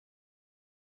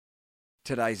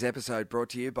Today's episode brought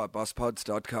to you by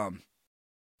BossPods.com.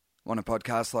 Want a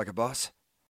podcast like a boss?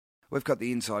 We've got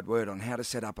the inside word on how to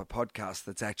set up a podcast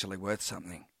that's actually worth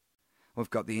something. We've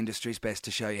got the industry's best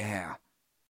to show you how.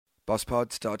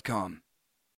 BossPods.com.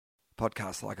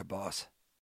 Podcast like a boss.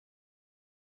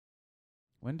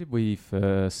 When did we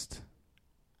first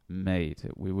meet?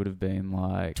 We would have been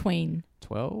like... Tween.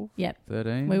 12? Yep.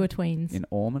 13? We were tweens. In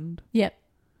Ormond? Yep.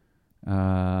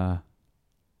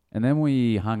 And then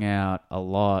we hung out a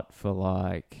lot for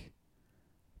like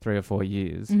 3 or 4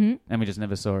 years. Mm-hmm. And we just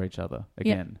never saw each other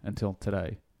again until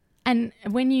today. And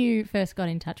when you first got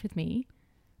in touch with me,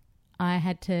 I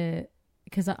had to,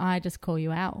 because I just call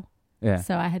you Al. Yeah.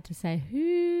 So I had to say,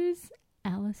 who's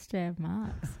Alistair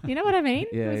Marks? You know what I mean?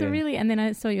 Yeah, It was yeah. a really, and then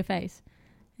I saw your face,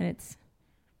 and it's,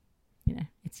 you know,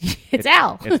 it's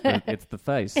Al. It's the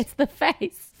face. It's the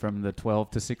face From the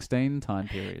 12 to 16 time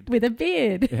period. with a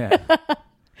beard. Yeah.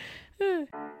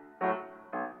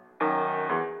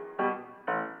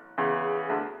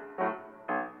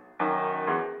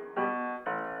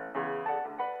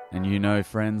 And you know,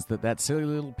 friends, that silly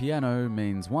little piano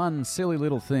means one silly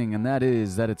little thing, and that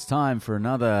is that it's time for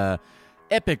another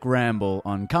epic ramble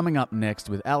on Coming Up Next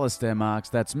with Alistair Marks.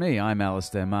 That's me, I'm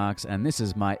Alistair Marks, and this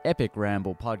is my Epic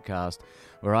Ramble podcast,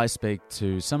 where I speak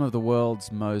to some of the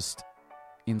world's most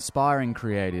inspiring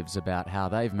creatives about how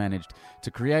they've managed to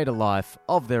create a life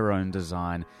of their own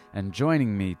design. And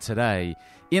joining me today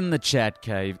in the chat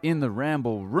cave, in the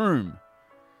ramble room,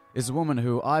 is a woman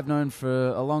who I've known for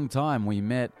a long time. We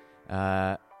met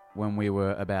when we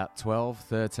were about 12,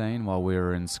 13, while we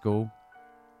were in school.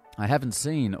 I haven't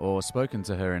seen or spoken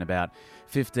to her in about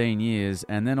 15 years,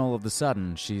 and then all of a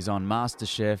sudden she's on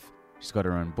MasterChef, she's got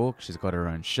her own book, she's got her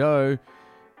own show,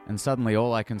 and suddenly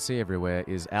all I can see everywhere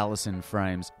is Alice in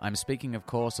Frames. I'm speaking, of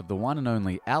course, of the one and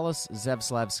only Alice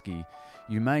Zavslavsky.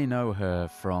 You may know her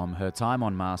from her time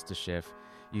on MasterChef.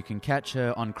 You can catch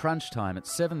her on Crunch Time at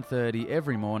 7:30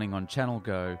 every morning on Channel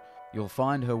Go. You'll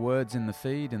find her words in the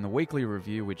feed in the weekly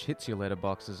review which hits your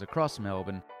letterboxes across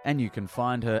Melbourne, and you can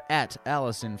find her at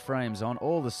Alice in Frames on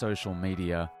all the social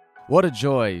media. What a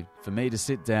joy for me to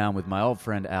sit down with my old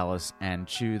friend Alice and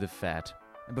chew the fat.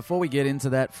 And before we get into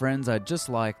that, friends, I'd just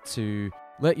like to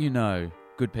let you know,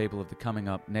 good people of the Coming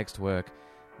Up Next work,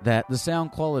 that the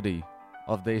sound quality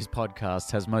of these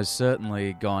podcasts has most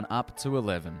certainly gone up to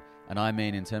 11. And I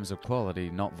mean in terms of quality,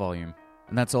 not volume.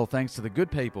 And that's all thanks to the good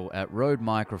people at Rode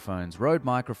Microphones. Rode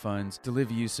Microphones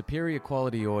deliver you superior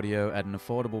quality audio at an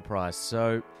affordable price.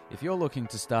 So if you're looking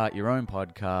to start your own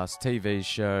podcast, TV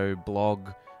show,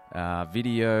 blog,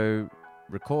 video,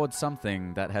 record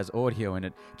something that has audio in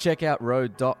it, check out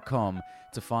Rode.com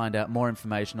to find out more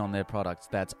information on their products.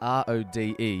 That's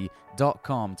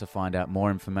RODE.com to find out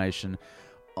more information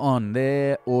on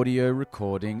their audio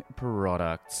recording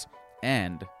products.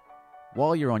 And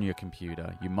while you're on your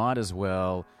computer, you might as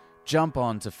well jump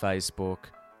onto Facebook,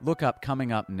 look up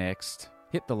Coming Up Next,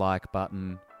 hit the like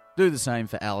button, do the same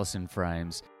for Alice in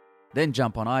Frames, then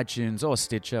jump on iTunes or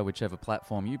Stitcher, whichever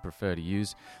platform you prefer to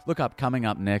use. Look up Coming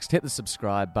Up Next, hit the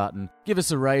subscribe button, give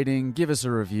us a rating, give us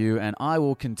a review, and I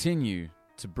will continue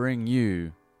to bring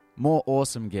you more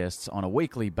awesome guests on a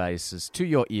weekly basis to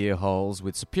your ear holes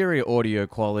with superior audio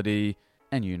quality,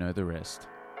 and you know the rest.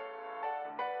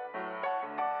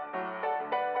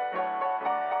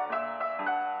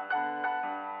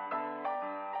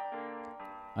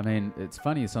 I mean, it's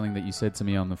funny, something that you said to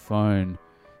me on the phone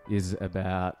is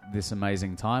about this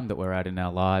amazing time that we're at in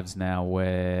our lives now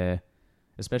where,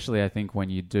 especially I think when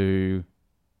you do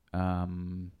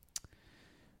kind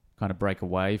of break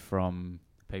away from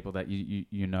people that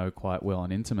you know quite well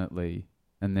and intimately,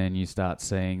 and then you start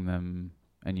seeing them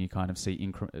and you kind of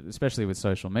see, especially with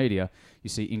social media, you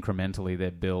see incrementally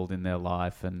their build in their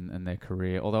life and their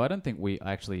career. Although I don't think we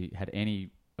actually had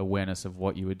any awareness of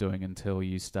what you were doing until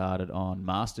you started on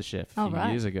MasterChef a few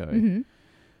years ago. Mm-hmm.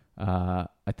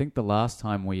 I think the last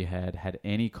time we had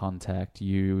any contact,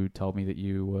 you told me that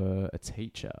you were a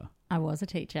teacher. I was a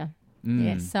teacher.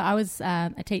 Yes. So I was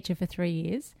a teacher for 3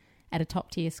 years at a top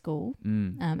tier school.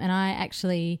 And I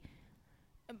actually,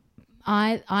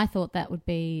 I thought that would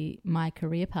be my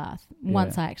career path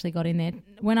once I actually got in there.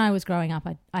 When I was growing up,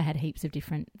 I had heaps of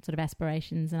different sort of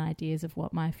aspirations and ideas of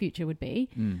what my future would be.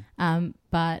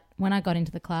 But when I got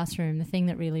into the classroom, the thing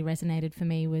that really resonated for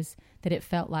me was that it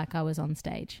felt like I was on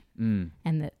stage and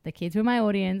that the kids were my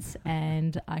audience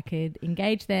and I could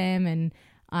engage them and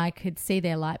I could see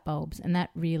their light bulbs, and that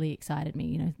really excited me,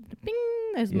 you know, bing,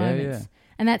 those moments.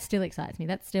 And that still excites me.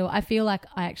 That's still, I feel like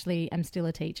I actually am still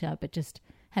a teacher, but just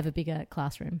have a bigger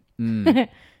classroom.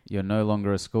 You're no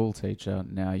longer a school teacher.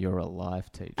 Now you're a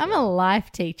life teacher. I'm a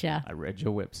life teacher. I read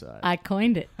your website. I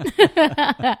coined it.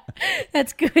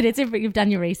 That's good. It's if you've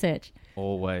done your research.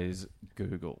 Always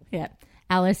Google. Yeah.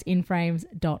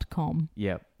 AliceInFrames.com.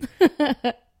 Yep.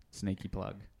 Sneaky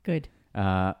plug. Good.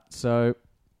 So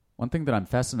one thing that I'm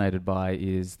fascinated by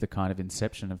is the kind of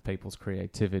inception of people's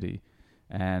creativity.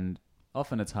 And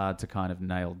often it's hard to kind of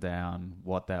nail down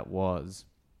what that was.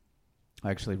 I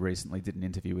actually recently did an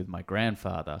interview with my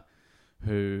grandfather,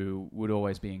 who would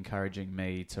always be encouraging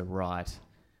me to write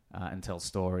and tell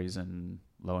stories, and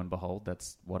lo and behold,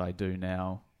 that's what I do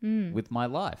now with my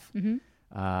life.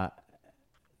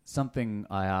 Something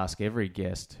I ask every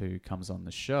guest who comes on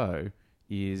the show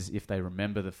is if they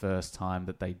remember the first time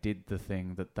that they did the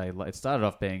thing that they... It started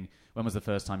off being, when was the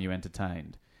first time you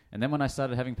entertained? And then when I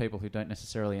started having people who don't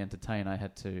necessarily entertain, I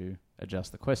had to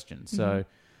adjust the question. So...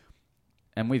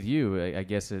 And with you, I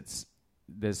guess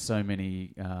there's so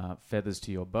many feathers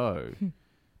to your bow.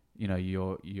 You know,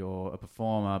 you're a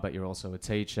performer, but you're also a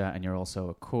teacher, and you're also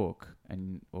a cook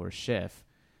or a chef.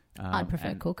 I'd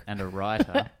prefer cook. And a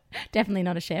writer. Definitely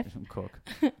not a chef. Cook.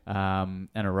 And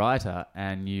a writer,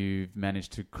 and you've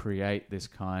managed to create this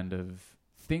kind of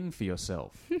thing for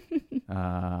yourself.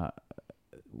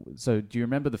 So do you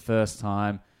remember the first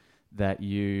time that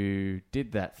you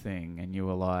did that thing and you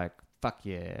were like, fuck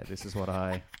yeah, this is what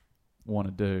I want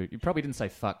to do? You probably didn't say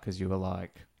fuck because you were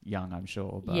like young, I'm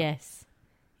sure. But Yes.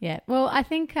 Yeah. Well, I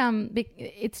think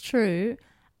it's true.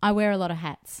 I wear a lot of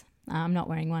hats. I'm not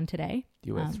wearing one today. Do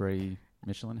you wear 3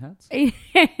 Michelin hats? Very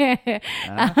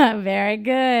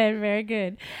good. Very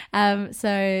good.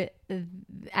 So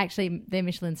actually, they're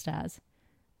Michelin stars.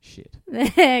 Shit.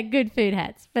 Good food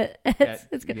hats, but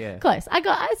it's good. Yeah. Close. I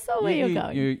saw where you're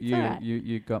going.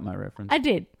 You got my reference. I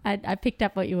did. I picked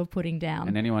up what you were putting down.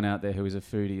 And anyone out there who is a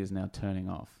foodie is now turning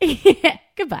off. Yeah.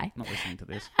 Goodbye. Not listening to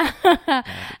this.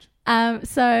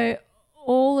 So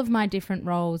all of my different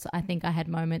roles, I think I had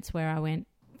moments where I went,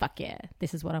 fuck yeah,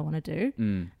 this is what I want to do.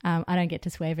 I don't get to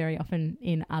swear very often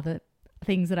in other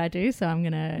things that I do, so I'm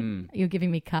gonna. You're giving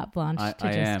me carte blanche. I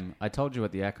am. I told you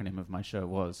what the acronym of my show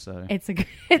was, so it's a good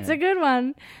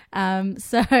one.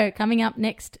 So coming up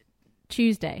next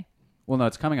Tuesday. Well, no,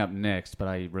 it's coming up next, but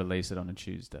I release it on a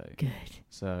Tuesday. Good.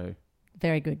 So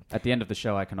very good. At the end of the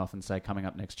show, I can often say coming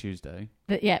up next Tuesday.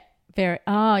 But yeah, very.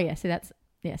 Oh yeah, so that's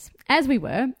yes, as we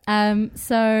were.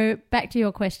 So back to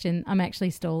your question. I'm actually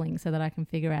stalling so that I can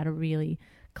figure out a really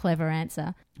clever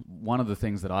answer. One of the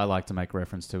things that I like to make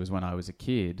reference to is when I was a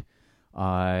kid,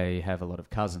 I have a lot of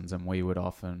cousins, and we would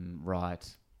often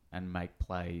write and make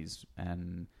plays,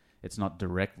 and it's not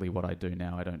directly what I do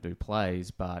now. I don't do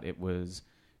plays, but it was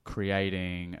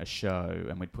creating a show,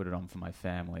 and we'd put it on for my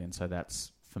family, and so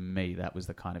that's, for me, that was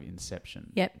the kind of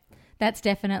inception. Yep. That's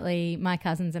definitely, my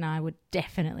cousins and I would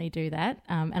definitely do that.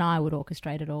 And I would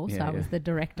orchestrate it all. So I was the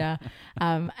director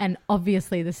and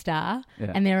obviously the star.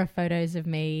 Yeah. And there are photos of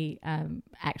me,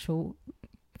 actual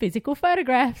physical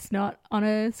photographs, not on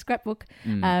a scrapbook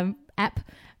app,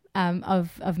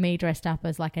 of me dressed up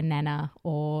as like a nana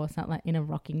or something, like in a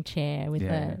rocking chair with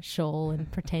a shawl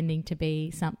and pretending to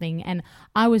be something. And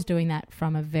I was doing that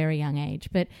from a very young age.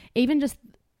 But even just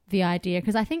the idea,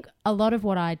 because I think a lot of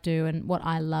what I do and what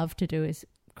I love to do is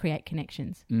create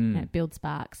connections, build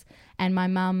sparks. And my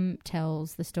mum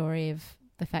tells the story of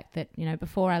the fact that,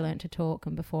 before I learnt to talk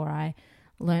and before I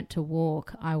learnt to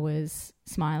walk, I was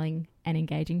smiling and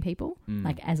engaging people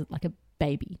like a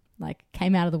baby, like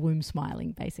came out of the womb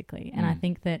smiling basically. And I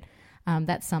think that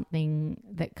that's something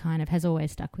that kind of has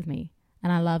always stuck with me.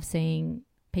 And I love seeing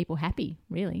people happy,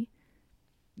 really.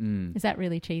 Is that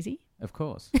really cheesy? Of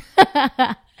course.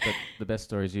 But the best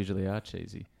stories usually are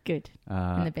cheesy. Good.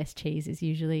 And the best cheese is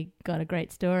usually got a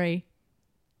great story.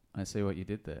 I see what you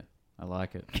did there. I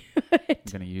like it. Good.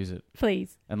 I'm going to use it.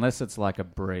 Please. Unless it's like a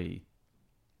brie.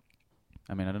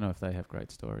 I mean, I don't know if they have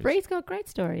great stories. Brie's got great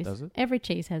stories. Does it? Every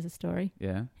cheese has a story.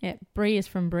 Yeah? Yeah. Brie is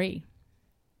from Brie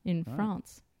in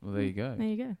France. Well, there you go. There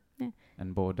you go. Yeah.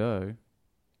 And Bordeaux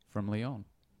from Lyon.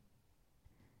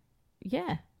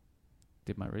 Yeah.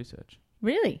 Did my research.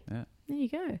 Really? Yeah. There you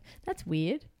go. That's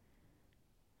weird.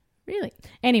 Really?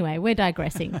 Anyway, we're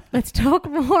digressing. Let's talk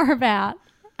more about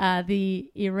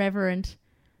the irreverent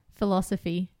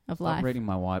philosophy of life. I'm reading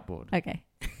my whiteboard. Okay.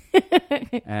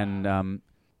 And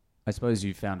I suppose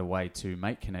you found a way to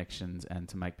make connections and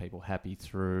to make people happy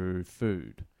through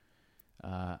food.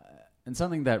 And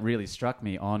something that really struck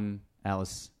me on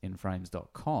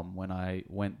AliceInFrames.com when I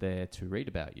went there to read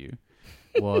about you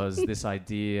was this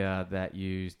idea that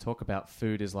you talk about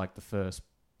food as like the first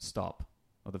stop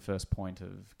or the first point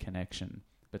of connection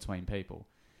between people.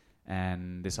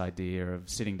 and this idea of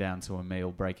sitting down to a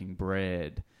meal, breaking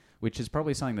bread, which is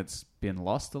probably something that's been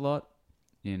lost a lot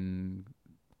in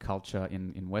culture,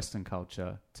 in Western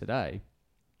culture today,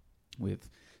 with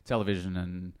television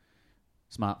and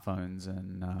smartphones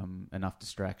and enough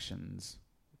distractions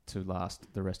to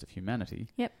last the rest of humanity.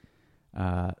 Yep.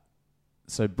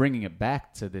 So bringing it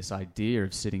back to this idea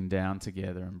of sitting down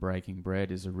together and breaking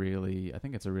bread is I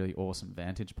think it's a really awesome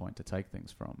vantage point to take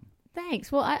things from.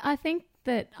 Thanks. Well, I think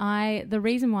that the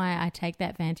reason why I take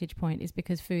that vantage point is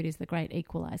because food is the great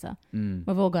equalizer.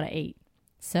 We've all got to eat.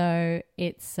 So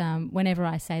it's whenever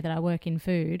I say that I work in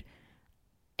food,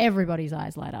 everybody's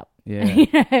eyes light up. Yeah.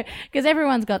 Because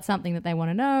everyone's got something that they want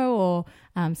to know, or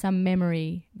some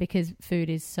memory, because food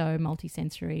is so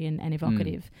multisensory and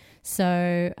evocative.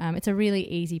 So it's a really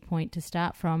easy point to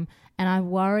start from. And I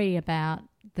worry about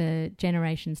the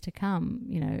generations to come.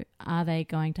 You know, are they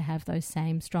going to have those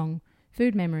same strong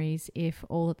food memories if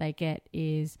all that they get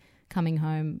is coming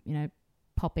home, you know,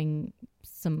 popping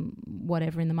some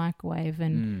whatever in the microwave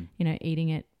and, you know, eating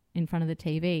it in front of the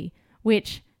TV,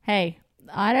 which, hey,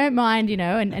 I don't mind, you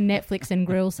know, a Netflix and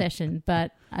grill session,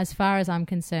 but as far as I'm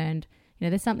concerned, you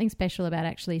know, there's something special about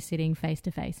actually sitting face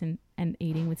to face and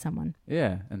eating with someone.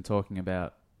 Yeah, and talking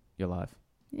about your life.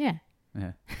 Yeah.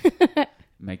 Yeah.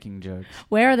 Making jokes.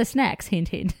 Where are the snacks? Hint,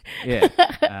 hint.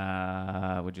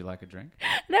 Yeah. Would you like a drink?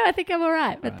 No, I think I'm all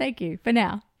right, but thank you for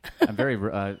now. I'm very.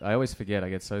 I always forget. I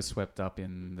get so swept up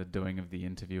in the doing of the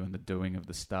interview and the doing of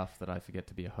the stuff that I forget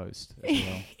to be a host as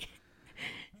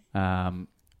well.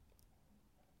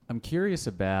 I'm curious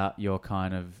about your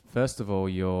kind of, first of all,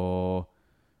 your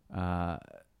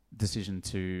decision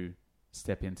to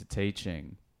step into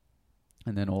teaching,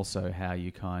 and then also how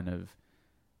you kind of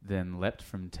then leapt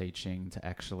from teaching to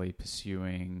actually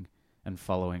pursuing and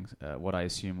following what I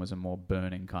assume was a more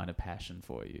burning kind of passion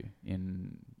for you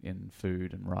in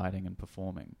food and writing and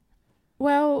performing.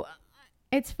 Well,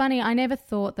 it's funny. I never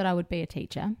thought that I would be a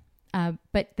teacher.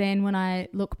 But then when I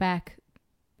look back,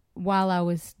 while I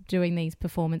was doing these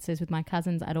performances with my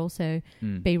cousins, I'd also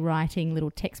be writing little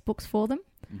textbooks for them.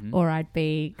 Mm-hmm. Or I'd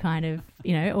be kind of,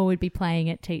 you know, or we'd be playing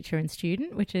at teacher and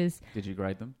student, which is... Did you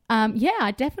grade them? Yeah,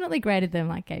 I definitely graded them,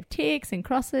 like gave ticks and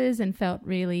crosses and felt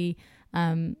really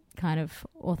kind of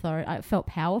I felt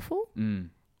powerful.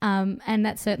 And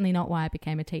that's certainly not why I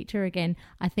became a teacher. Again,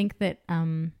 I think that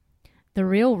the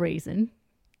real reason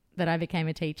that I became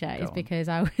a teacher is because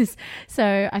I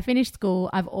finished school.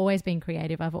 I've always been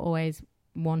creative. I've always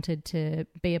wanted to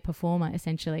be a performer,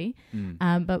 essentially.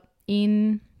 But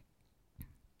in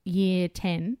year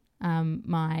 10,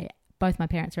 both my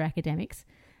parents are academics,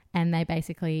 and they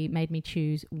basically made me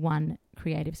choose one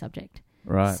creative subject.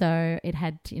 Right. So I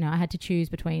had to choose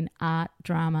between art,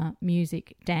 drama,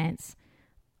 music, dance,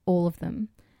 all of them.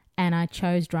 And I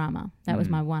chose drama. That was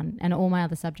my one. And all my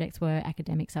other subjects were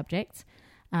academic subjects.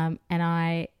 And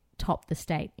I topped the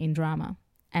state in drama.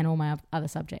 And all my other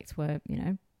subjects were, you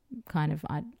know, kind of,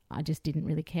 I just didn't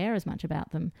really care as much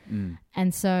about them.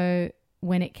 And so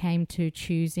when it came to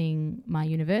choosing my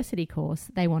university course,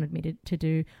 they wanted me to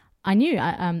do,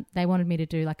 they wanted me to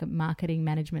do like a marketing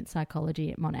management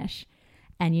psychology at Monash.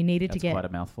 And you needed to get... quite a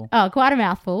mouthful. Oh, quite a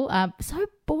mouthful. So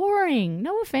boring.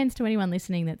 No offense to anyone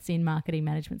listening that's in marketing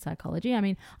management psychology. I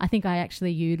mean, I think I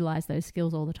actually utilize those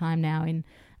skills all the time now in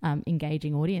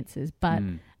engaging audiences. But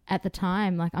at the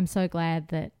time, like, I'm so glad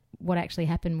that what actually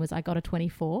happened was I got a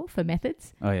 24 for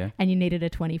methods. Oh, yeah. And you needed a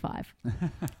 25.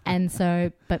 And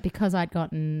so, but because I'd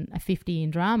gotten a 50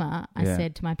 in drama, I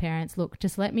said to my parents, look,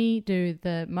 just let me do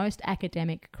the most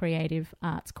academic creative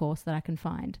arts course that I can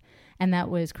find. And that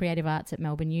was creative arts at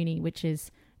Melbourne Uni, which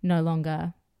is no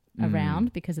longer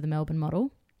around because of the Melbourne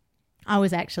model. I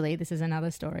was actually, this is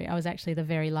another story, I was actually the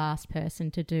very last person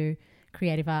to do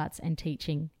creative arts and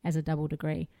teaching as a double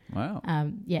degree. Wow.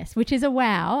 Yes, which is a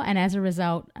wow. And as a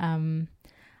result,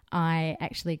 I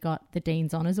actually got the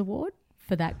Dean's Honours Award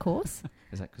for that course.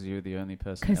 Is that because you were the only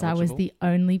person Because I was the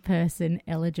only person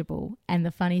eligible. And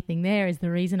the funny thing there is the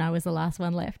reason I was the last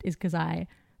one left is because I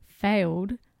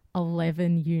failed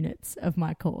 11 units of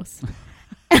my course.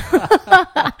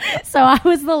 So I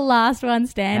was the last one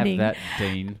standing. Have that,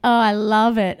 Dean. Oh, I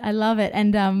love it. I love it.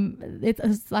 And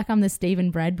it's like I'm the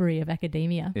Stephen Bradbury of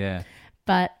academia. Yeah.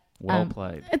 But well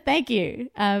played. Thank you.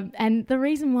 And the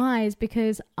reason why is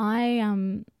because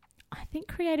I think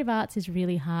creative arts is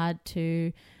really hard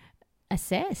to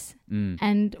assess.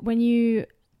 And when you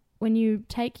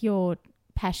take your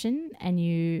passion and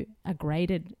you are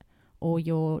graded or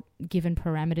you're given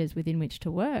parameters within which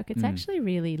to work, it's actually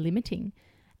really limiting.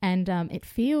 And it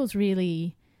feels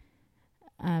really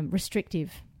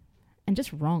restrictive. and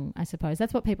just wrong, I suppose.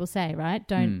 That's what people say, right?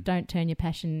 Don't turn your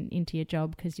passion into your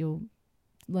job because you'll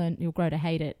grow to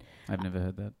hate it. I've never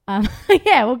heard that.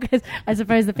 Yeah, well, because I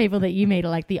suppose the people that you meet are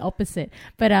like the opposite.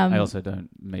 But I also don't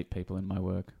meet people in my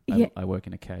work. I work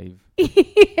in a cave.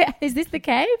 Yeah. Is this the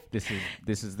cave? This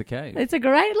is the cave. It's a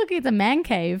great look. It's a man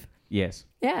cave. Yes.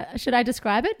 Yeah. Should I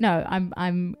describe it? No,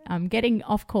 I'm getting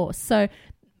off course. So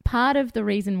part of the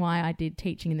reason why I did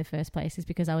teaching in the first place is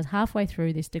because I was halfway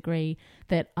through this degree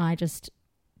that I just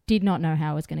did not know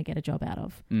how I was going to get a job out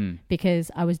of,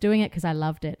 because I was doing it because I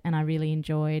loved it and I really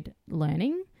enjoyed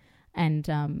learning.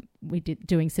 And we did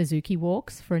doing Suzuki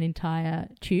walks for an entire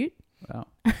tute. Wow.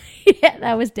 Yeah,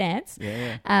 that was dance.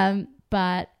 Yeah.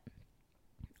 But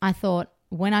I thought,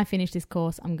 when I finish this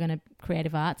course, I'm going to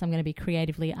creative arts. I'm going to be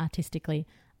creatively, artistically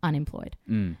unemployed.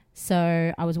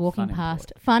 So I was walking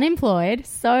past fun employed,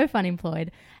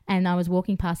 and I was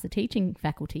walking past the teaching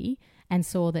faculty and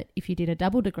saw that if you did a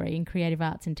double degree in creative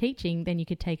arts and teaching, then you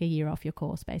could take a year off your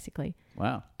course, basically.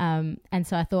 Wow. And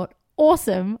so I thought,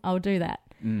 awesome, I'll do that.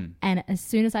 And as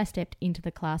soon as I stepped into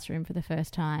the classroom for the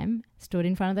first time, stood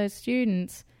in front of those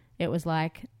students, it was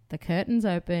like the curtains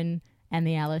open and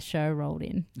the Alice show rolled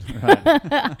in.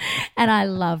 Right. And I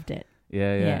loved it.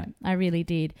 Yeah, I really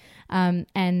did.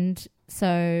 And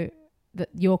so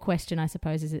your question, I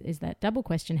suppose, is that double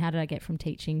question. How did I get from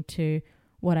teaching to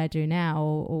what I do now?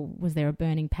 Or was there a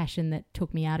burning passion that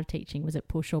took me out of teaching? Was it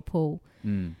push or pull?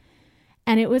 And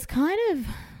it was kind of,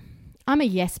 I'm a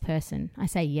yes person. I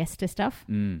say yes to stuff.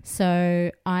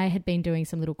 So I had been doing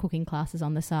some little cooking classes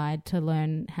on the side to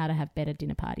learn how to have better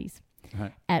dinner parties.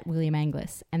 Right. At William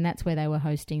Angliss, and that's where they were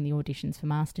hosting the auditions for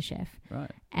MasterChef. Right.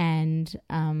 And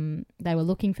they were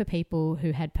looking for people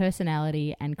who had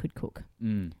personality and could cook.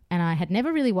 And I had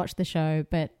never really watched the show,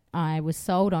 but I was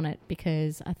sold on it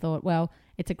because I thought, well,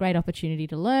 it's a great opportunity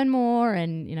to learn more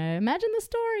and, imagine the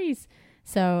stories.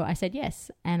 So I said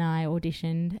yes, and I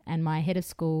auditioned, and my head of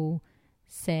school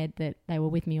said that they were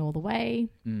with me all the way.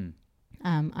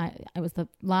 It was the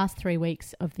last 3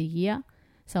 weeks of the year.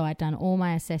 So I'd done all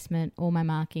my assessment, all my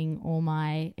marking, all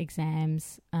my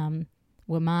exams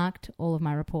were marked, all of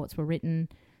my reports were written.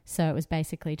 So it was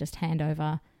basically just hand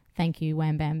over, thank you,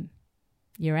 wham bam,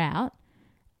 you're out.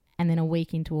 And then a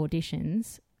week into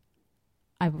auditions,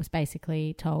 I was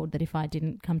basically told that if I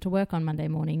didn't come to work on Monday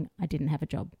morning, I didn't have a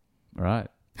job. Right.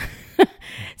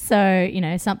 So,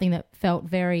 something that felt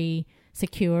very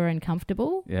secure and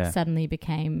comfortable suddenly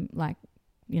became like,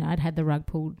 I'd had the rug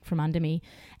pulled from under me.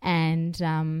 And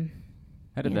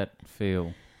how did that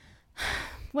feel?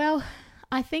 Well,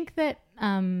 I think that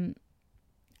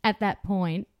at that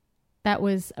point, that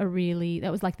was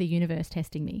like the universe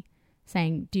testing me,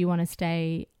 saying, do you want to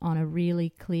stay on a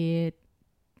really clear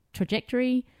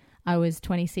trajectory? I was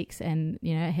 26 and,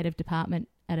 head of department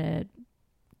at an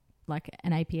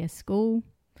APS school.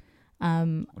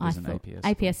 What is an APS?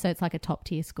 APS, so it's like a top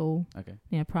tier school.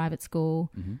 Okay. Private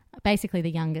school. Basically the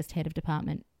youngest head of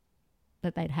department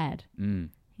that they'd had.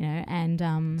 And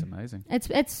it's amazing.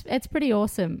 It's pretty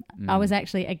awesome. I was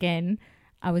actually, again,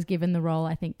 I was given the role,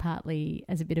 I think, partly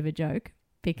as a bit of a joke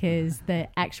because the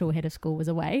actual head of school was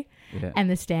away, and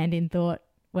the stand-in thought,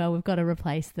 well, we've got to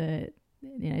replace the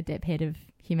Dep head of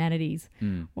humanities.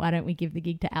 Why don't we give the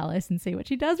gig to Alice and see what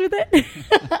she does with it?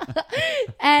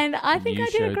 And I think I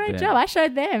did a great job. I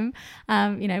showed them.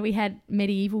 We had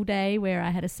medieval day where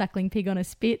I had a suckling pig on a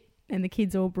spit and the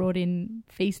kids all brought in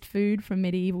feast food from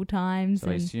medieval times. So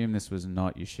I assume this was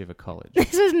not Yeshiva College.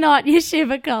 This was not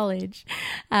Yeshiva College.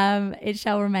 It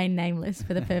shall remain nameless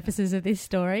for the purposes of this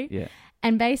story. Yeah.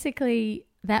 And basically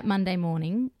that Monday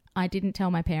morning, I didn't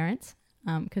tell my parents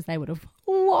because they would have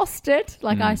lost it.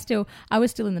 Like I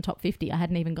was still in the top 50. I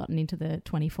hadn't even gotten into the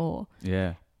 24.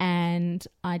 Yeah. And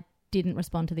I didn't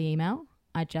respond to the email.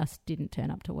 I just didn't turn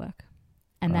up to work.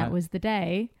 And that was the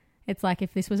day. It's like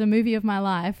if this was a movie of my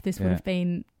life, this would have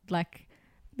been like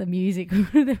the music. There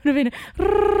would have been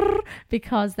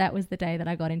because that was the day that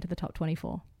I got into the top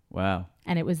 24. Wow.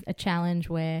 And it was a challenge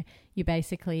where you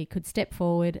basically could step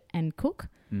forward and cook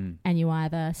and you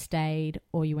either stayed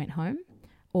or you went home,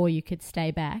 or you could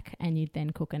stay back and you'd then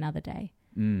cook another day.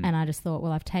 And I just thought,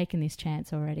 well, I've taken this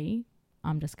chance already.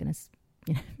 I'm just going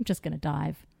to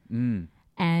dive.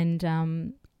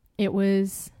 And it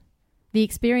was, the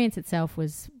experience itself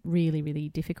was really, really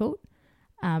difficult.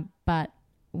 But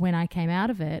when I came out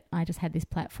of it, I just had this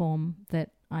platform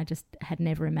that I just had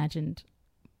never imagined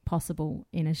possible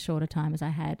in as short a time as I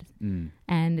had.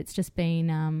 And it's just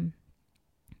been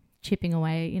chipping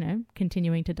away,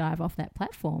 continuing to dive off that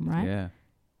platform, right? Yeah.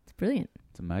 It's brilliant.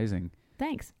 It's amazing.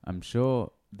 Thanks. I'm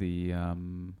sure the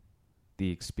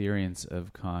experience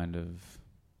of kind of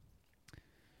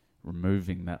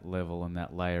removing that level and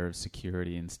that layer of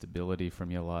security and stability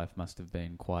from your life must have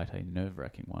been quite a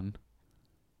nerve-wracking one.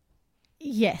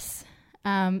 Yes,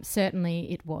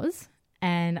 certainly it was.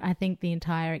 And I think the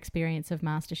entire experience of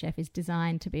MasterChef is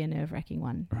designed to be a nerve-wracking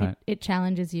one. Right. It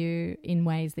challenges you in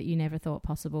ways that you never thought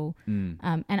possible.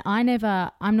 Mm. And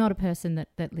I'm not a person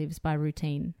that lives by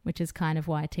routine, which is kind of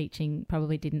why teaching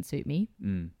probably didn't suit me.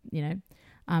 Mm. You know,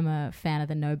 I'm a fan of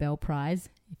the Nobel Prize,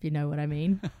 if you know what I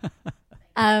mean.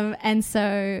 And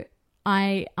so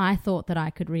I thought that I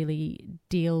could really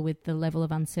deal with the level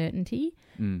of uncertainty,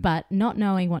 but not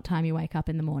knowing what time you wake up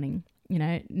in the morning. You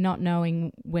know, not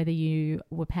knowing whether you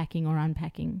were packing or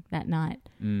unpacking that night.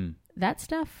 That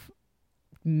stuff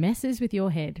messes with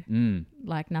your head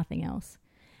like nothing else.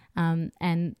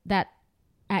 And that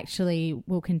actually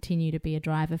will continue to be a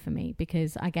driver for me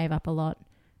because I gave up a lot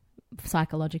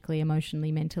psychologically,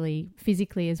 emotionally, mentally,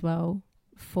 physically as well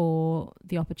for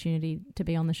the opportunity to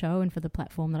be on the show and for the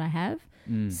platform that I have.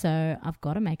 So I've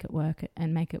got to make it work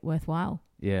and make it worthwhile.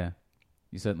 Yeah,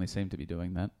 you certainly seem to be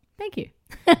doing that. Thank you.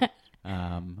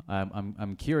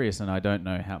 I'm curious, and I don't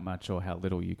know how much or how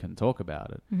little you can talk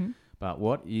about it. Mm-hmm. But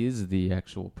what is the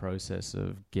actual process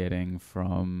of getting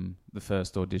from the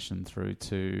first audition through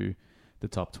to the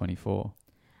top 24?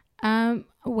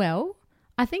 Well,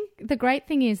 I think the great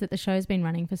thing is that the show's been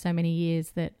running for so many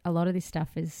years that a lot of this stuff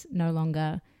is no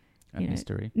longer A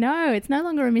mystery. No, it's no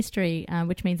longer a mystery,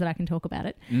 which means that I can talk about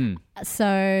it.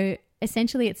 So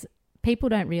essentially, people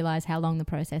don't realise how long the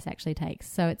process actually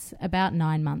takes. So it's about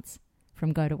 9 months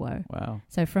from go to woe. Wow.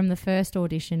 So from the first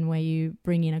audition where you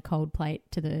bring in a cold plate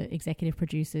to the executive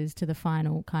producers to the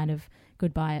final kind of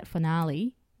goodbye at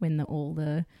finale when all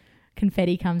the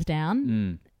confetti comes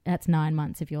down, that's 9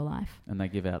 months of your life. And they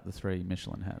give out the 3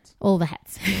 Michelin hats. All the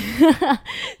hats.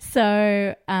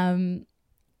 So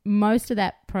most of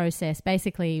that process,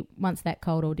 basically once that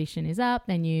cold audition is up,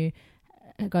 then you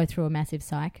go through a massive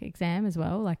psych exam as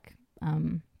well. Like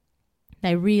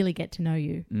they really get to know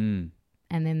you. And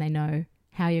then they know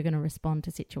how you're going to respond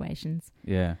to situations.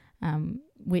 Yeah.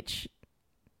 Which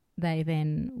they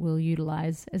then will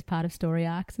utilise as part of story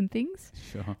arcs and things.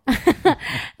 Sure.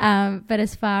 But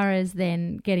as far as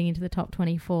then getting into the top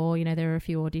 24, you know, there are a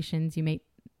few auditions. You meet,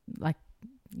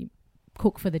 you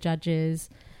cook for the judges,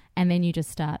 and then you just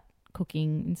start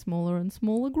cooking in smaller and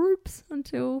smaller groups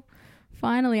until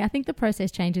finally, I think the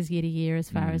process changes year to year as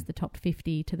far as the top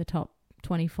 50 to the top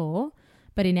 24.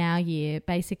 But in our year,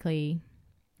 basically,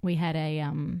 we had a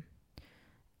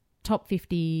top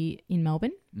 50 in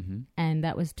Melbourne, and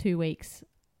that was 2 weeks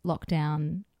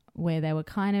lockdown where they were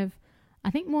kind of,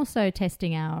 I think, more so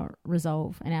testing our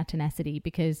resolve and our tenacity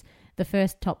because the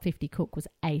first top 50 cook was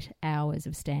 8 hours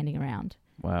of standing around.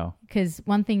 Wow. Because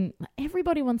one thing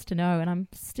everybody wants to know, and I'm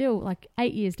still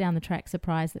 8 years down the track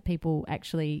surprised that people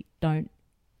actually don't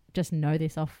just know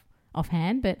this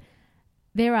offhand, but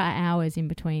there are hours in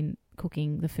between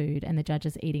cooking the food and the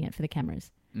judges eating it for the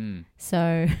cameras.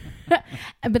 So,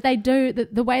 but they do,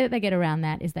 the way that they get around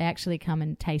that is they actually come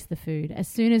and taste the food. As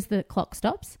soon as the clock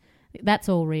stops, that's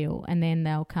all real. And then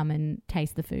they'll come and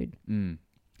taste the food.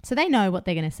 So they know what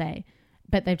they're going to say,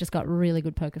 but they've just got really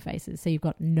good poker faces. So you've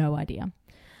got no idea.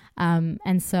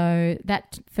 And so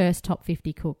that first top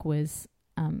 50 cook was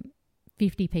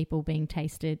 50 people being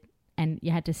tasted, and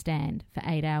you had to stand for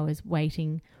 8 hours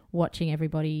waiting, watching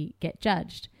everybody get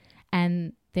judged.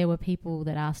 And there were people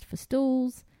that asked for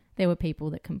stools, there were people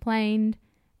that complained,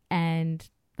 and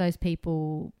those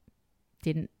people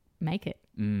didn't make it,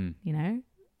 you know?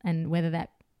 And whether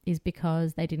that is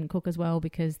because they didn't cook as well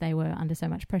because they were under so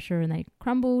much pressure and they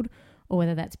crumbled, or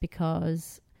whether that's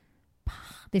because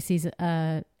this is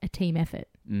a team effort.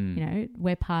 You know,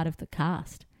 we're part of the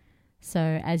cast.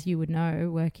 So as you would know,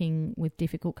 working with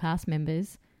difficult cast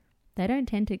members, they don't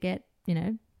tend to get, you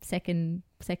know, second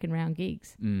round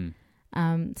gigs.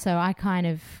 So I kind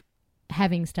of,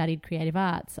 having studied creative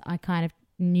arts, I kind of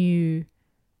knew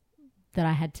that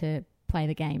I had to play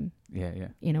the game. Yeah.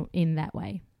 You know, in that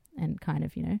way, and kind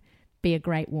of, you know, be a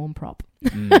great warm prop.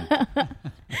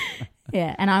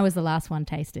 Yeah, and I was the last one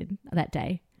tasted that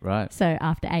day. Right. So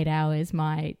after 8 hours,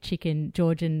 my chicken,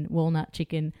 Georgian walnut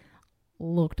chicken,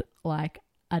 looked like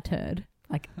a turd,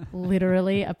 like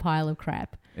literally a pile of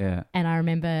crap. Yeah. And I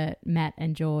remember Matt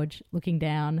and George looking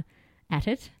down at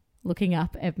it, looking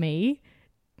up at me,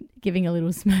 giving a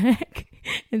little smirk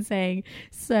and saying,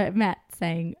 so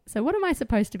what am I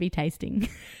supposed to be tasting?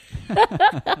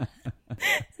 That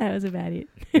was about it.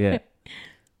 Yeah.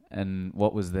 And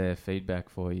what was their feedback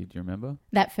for you? Do you remember?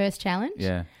 That first challenge?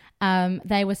 Yeah.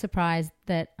 They were surprised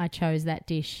that I chose that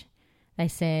dish. They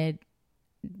said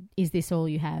is this all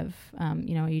you have? Are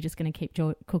you just going to keep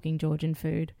cooking Georgian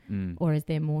food, or is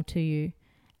there more to you?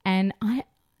 And I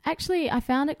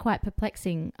found it quite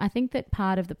perplexing. I think that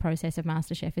part of the process of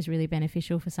MasterChef is really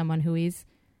beneficial for someone who is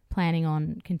planning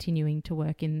on continuing to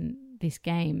work in this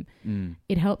game.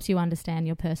 It helps you understand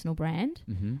your personal brand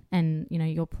and,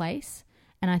 your place.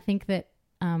 And I think that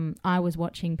I was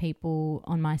watching people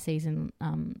on my season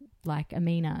like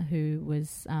Amina, who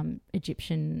was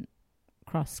Egyptian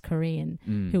cross Korean,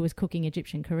 who was cooking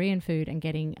Egyptian Korean food and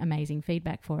getting amazing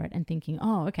feedback for it, and thinking,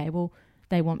 oh, okay, well,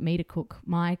 they want me to cook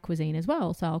my cuisine as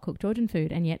well, so I'll cook Georgian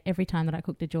food. And yet every time that I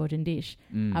cooked a Georgian dish,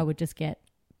 I would just get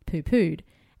poo-pooed.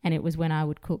 And it was when I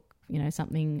would cook,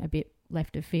 something a bit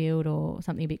left of field or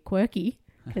something a bit quirky,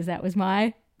 because that was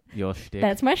your shtick.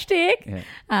 That's my shtick.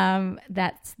 Yeah.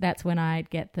 That's when I'd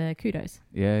get the kudos.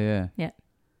 Yeah. Yeah.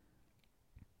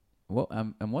 Well,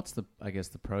 and what's the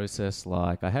process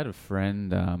like? I had a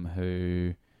friend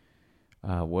who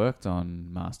worked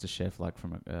on MasterChef, like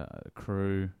from a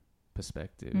crew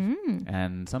perspective,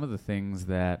 and some of the things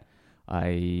that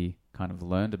I kind of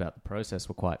learned about the process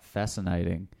were quite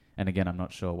fascinating. And again, I'm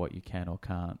not sure what you can or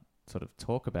can't sort of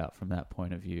talk about from that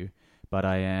point of view, but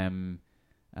I am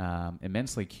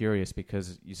immensely curious,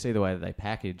 because you see the way that they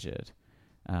package it,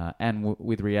 and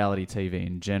with reality TV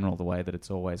in general, the way that it's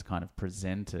always kind of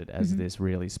presented as this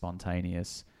really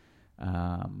spontaneous,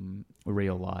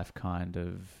 real life kind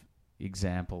of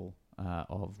example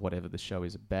of whatever the show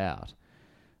is about.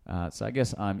 So I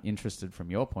guess I'm interested from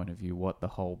your point of view what the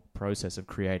whole process of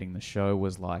creating the show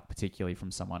was like, particularly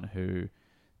from someone who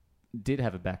did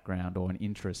have a background or an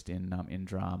interest in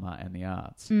drama and the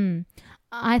arts.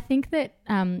 I think that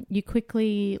you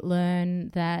quickly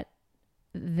learn that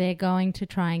they're going to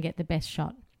try and get the best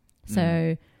shot.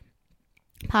 So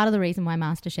part of the reason why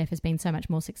MasterChef has been so much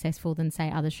more successful than, say,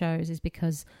 other shows is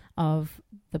because of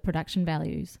the production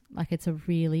values. Like, it's a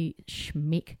really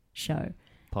schmick show.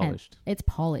 Polished. And it's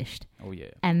polished. Oh,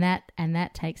 yeah. And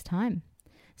that takes time.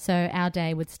 So our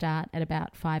day would start at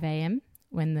about 5 a.m.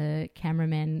 when the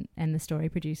cameramen and the story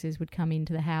producers would come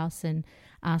into the house and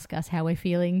ask us how we're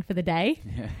feeling for the day.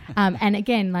 Yeah. And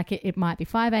again, like it might be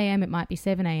 5 a.m., it might be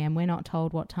 7 a.m. We're not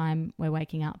told what time we're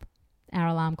waking up. Our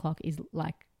alarm clock is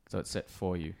like... So it's set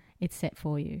for you. It's set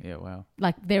for you. Yeah, wow.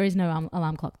 Like, there is no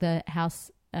alarm clock. The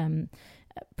house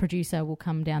producer will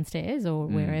come downstairs or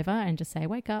wherever and just say,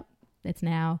 wake up, it's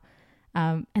now.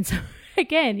 And so,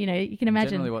 again, you can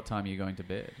imagine... Generally, what time are you going to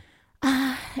bed?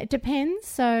 It depends.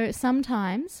 So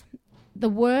sometimes the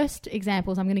worst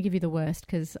examples, I'm going to give you the worst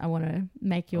because I want to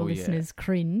make your listeners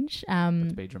cringe.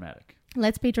 Let's be dramatic.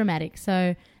 Let's be dramatic.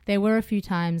 So there were a few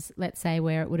times, let's say,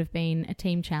 where it would have been a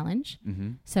team challenge.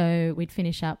 So we'd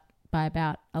finish up by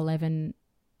about 11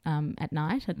 at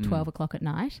night, at 12 o'clock at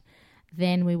night.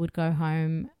 Then we would go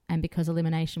home, and because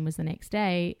elimination was the next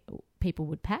day, people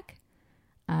would pack.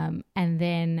 And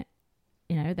then...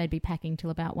 they'd be packing till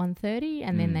about 1:30,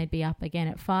 and then they'd be up again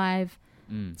at 5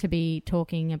 to be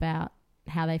talking about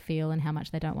how they feel and how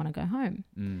much they don't want to go home.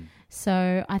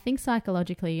 So I think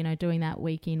psychologically, doing that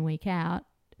week in, week out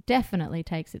definitely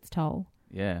takes its toll.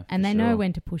 Yeah. And they know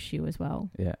when to push you as well.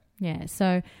 Yeah. Yeah.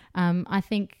 So I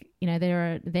think, there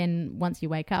are then once you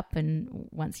wake up and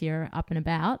once you're up and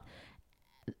about,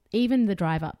 even the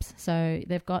drive-ups. So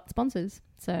they've got sponsors.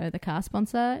 So the car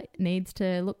sponsor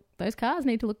those cars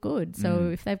need to look good. So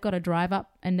if they've got to drive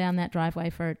up and down that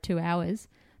driveway for 2 hours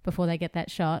before they get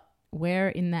that shot, we're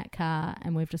in that car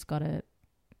and we've just got to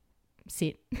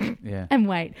sit and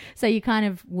wait. So you kind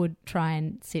of would try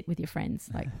and sit with your friends,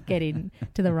 like get in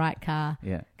to the right car.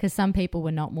 Yeah. Because some people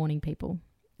were not morning people.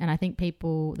 And I think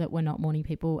people that were not morning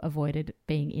people avoided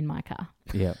being in my car.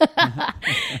 Yeah.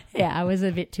 Yeah, I was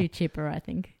a bit too chipper, I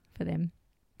think, for them.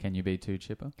 Can you be too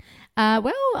chipper?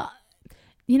 Well,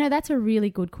 that's a really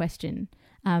good question,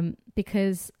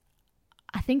 because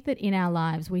I think that in our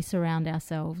lives we surround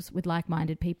ourselves with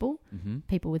like-minded people,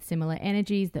 people with similar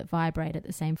energies that vibrate at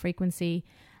the same frequency.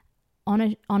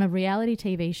 On a reality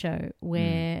TV show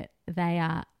where they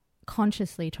are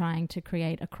consciously trying to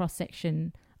create a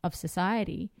cross-section of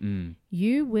society,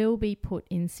 you will be put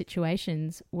in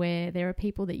situations where there are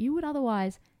people that you would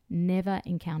otherwise never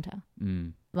encounter.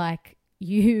 Like,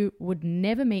 you would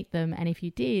never meet them, and if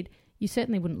you did, you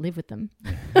certainly wouldn't live with them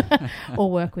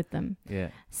or work with them. Yeah.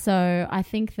 So I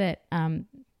think that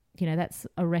that's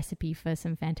a recipe for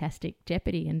some fantastic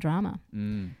jeopardy and drama.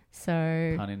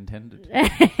 So, pun intended.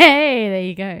 Hey, there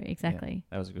you go. Exactly. Yeah,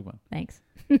 that was a good one. Thanks.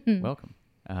 Welcome.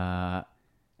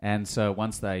 And so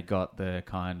once they got the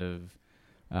kind of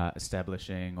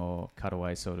establishing or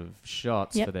cutaway sort of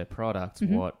shots for their products,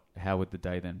 how would the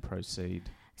day then proceed?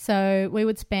 So we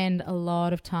would spend a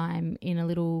lot of time in a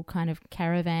little kind of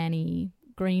caravan-y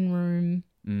green room,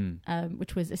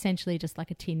 which was essentially just like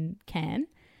a tin can.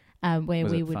 Where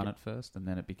was we it would fun at first and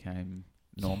then it became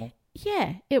normal?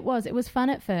 Yeah, it was. It was fun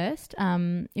at first.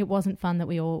 It wasn't fun that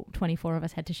we all 24 of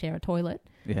us had to share a toilet.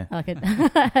 Yeah. Like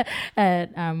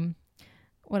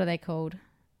what are they called?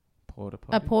 Porta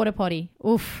potty. A porta potty.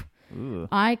 Oof. Ooh.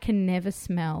 I can never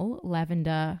smell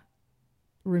lavender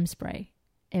room spray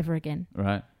ever again.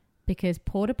 Right. Because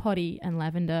porta potty and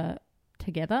lavender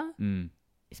together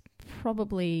is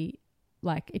probably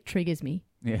like it triggers me.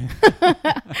 Yeah.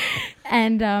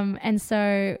 And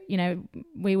so, you know,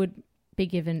 we would be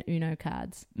given Uno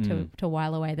cards to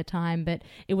while away the time, but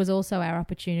it was also our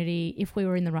opportunity, if we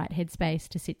were in the right headspace,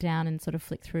 to sit down and sort of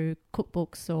flick through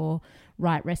cookbooks or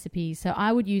write recipes. So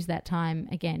I would use that time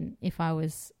again if I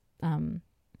was in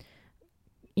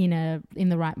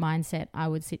the right mindset. I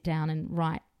would sit down and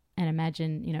write and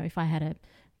imagine, you know, if I had a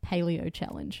paleo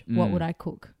challenge, what would I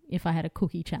cook? If I had a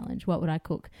cookie challenge, what would I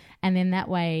cook? And then that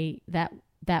way, that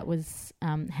was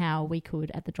how we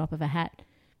could, at the drop of a hat,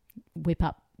 whip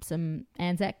up some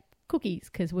Anzac cookies,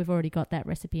 because we've already got that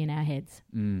recipe in our heads.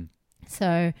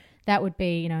 So that would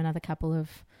be, you know, another couple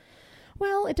of,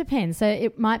 well, it depends. So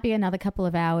it might be another couple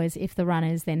of hours if the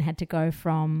runners then had to go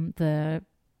from the,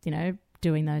 you know,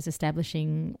 doing those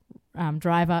establishing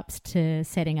drive-ups to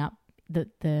setting up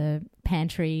the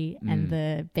pantry and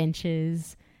the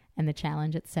benches and the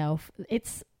challenge itself.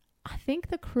 It's, I think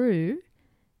the crew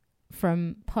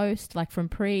from post, like from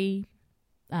pre,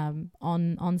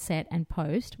 on set and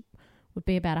post, would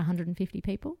be about 150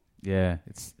 people. Yeah,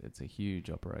 it's a huge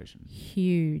operation.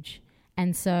 Huge.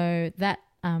 And so that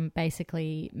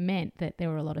basically meant that there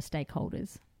were a lot of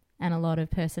stakeholders and a lot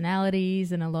of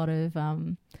personalities and a lot of,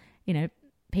 you know,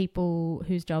 people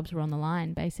whose jobs were on the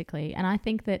line, basically. And I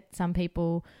think that some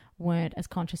people weren't as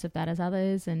conscious of that as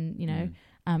others, and, you know,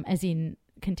 as in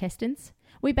contestants.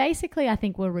 We basically, I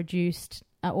think, were reduced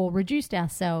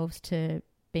ourselves to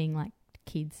being like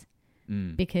kids,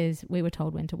 because we were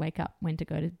told when to wake up, when to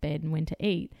go to bed, and when to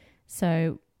eat.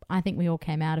 So I think we all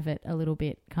came out of it a little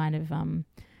bit kind of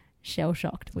shell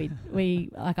shocked. We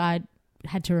like, I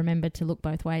had to remember to look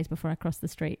both ways before I crossed the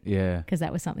street. Yeah, because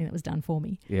that was something that was done for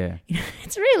me. Yeah,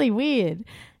 it's really weird.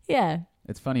 Yeah,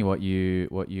 it's funny what you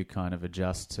kind of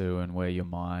adjust to and where your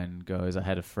mind goes. I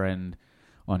had a friend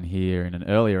on here in an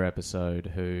earlier episode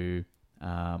who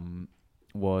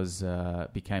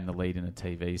became the lead in a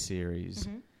TV series.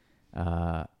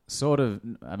 Sort of,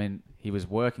 I mean, he was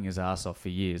working his ass off for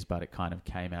years, but it kind of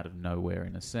came out of nowhere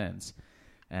in a sense.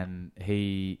 And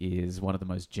he is one of the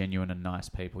most genuine and nice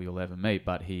people you'll ever meet.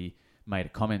 But he made a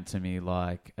comment to me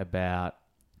like about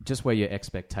just where your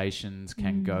expectations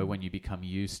can go when you become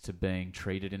used to being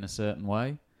treated in a certain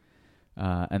way,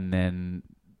 and then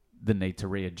the need to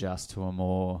readjust to a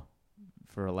more,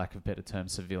 for a lack of a better term,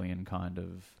 civilian kind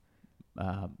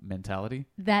of mentality.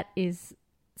 That is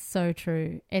so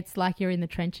true. It's like you're in the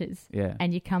trenches,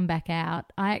 and you come back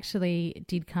out. I actually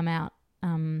did come out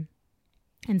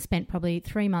and spent probably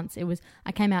 3 months.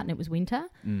 I came out and it was winter,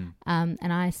 and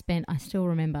I still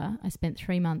remember, I spent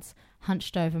 3 months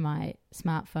hunched over my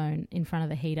smartphone in front of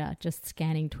the heater, just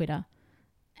scanning Twitter,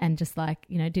 and just like,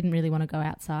 you know, didn't really want to go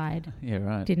outside. Yeah,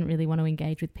 right. Didn't really want to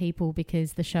engage with people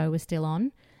because the show was still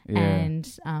on. Yeah.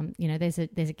 And, you know, there's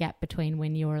a gap between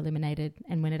when you're eliminated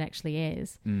and when it actually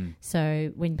airs.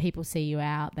 So when people see you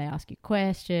out, they ask you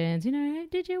questions, you know,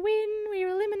 did you win? Were you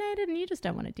eliminated? And you just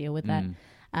don't want to deal with that.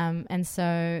 And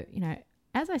so, you know,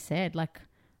 as I said, like,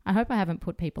 I hope I haven't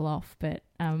put people off, but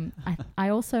I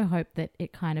also hope that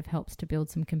it kind of helps to build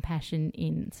some compassion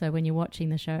in. So when you're watching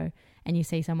the show and you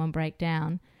see someone break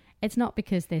down, it's not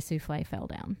because their souffle fell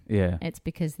down. Yeah. It's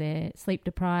because they're sleep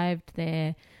deprived,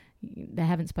 they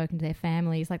haven't spoken to their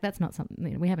families. Like, that's not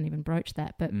something, we haven't even broached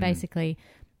that. But basically,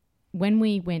 when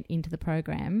we went into the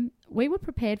program, we were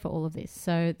prepared for all of this.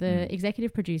 So the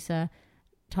executive producer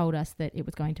told us that it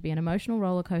was going to be an emotional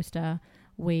roller coaster.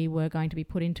 We were going to be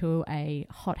put into a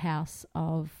hothouse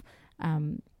of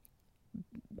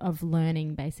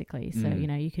learning, basically. So, you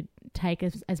know, you could take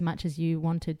as much as you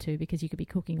wanted to because you could be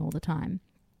cooking all the time.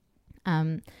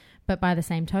 But by the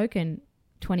same token,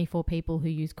 24 people who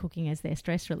use cooking as their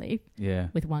stress relief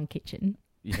with one kitchen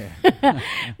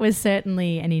was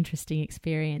certainly an interesting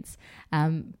experience.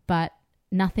 But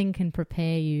nothing can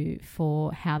prepare you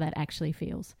for how that actually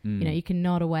feels. You know, you can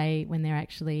nod away when they're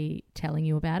actually telling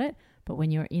you about it, but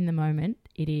when you're in the moment,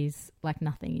 it is like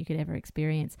nothing you could ever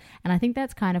experience. And I think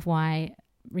that's kind of why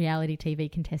reality TV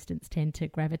contestants tend to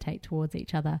gravitate towards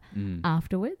each other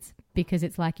afterwards, because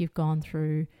it's like you've gone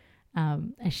through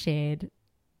a shared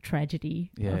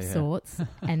tragedy of sorts,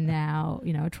 and now,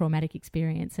 you know, a traumatic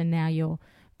experience, and now you're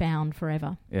bound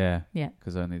forever. Yeah. Yeah.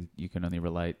 Because you can only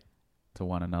relate to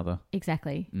one another.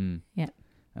 Exactly. Yeah.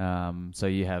 So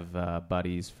you have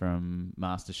buddies from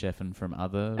MasterChef and from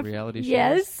other reality shows?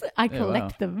 Yes, I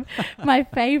collect them. My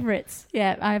favourites.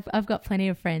 Yeah, I've got plenty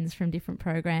of friends from different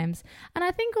programs. And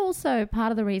I think also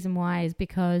part of the reason why is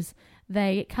because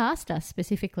they cast us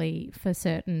specifically for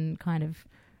certain kind of,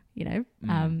 you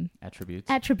know,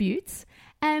 attributes.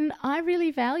 And I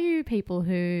really value people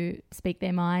who speak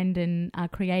their mind and are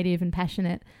creative and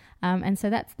passionate. And so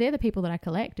they're the people that I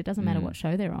collect. It doesn't matter what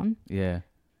show they're on. Yeah.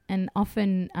 And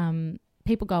often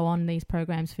people go on these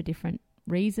programs for different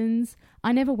reasons.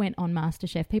 I never went on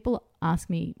MasterChef. People ask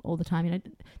me all the time, you know,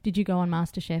 did you go on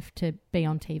MasterChef to be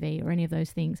on TV or any of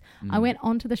those things? I went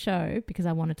onto the show because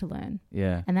I wanted to learn.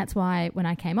 Yeah. And that's why when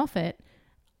I came off it,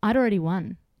 I'd already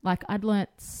won. Like, I'd learnt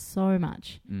so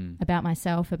much about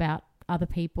myself, about other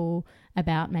people,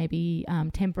 about maybe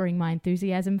tempering my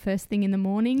enthusiasm first thing in the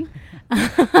morning.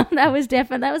 That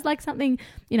was like something,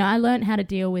 you know, I learned how to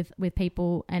deal with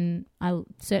people, and I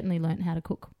certainly learned how to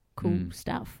cook cool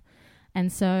stuff.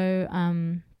 And so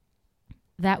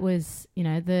that was, you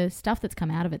know, the stuff that's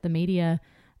come out of it, the media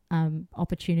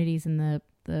opportunities and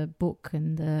the book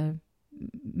and the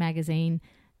magazine,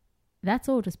 that's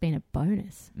all just been a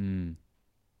bonus.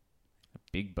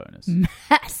 Big bonus.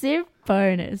 Massive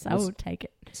bonus. I will take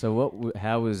it. So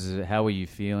how were you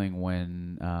feeling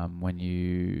when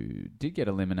you did get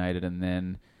eliminated, and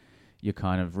then you're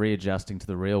kind of readjusting to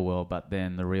the real world, but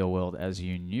then the real world as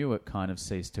you knew it kind of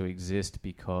ceased to exist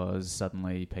because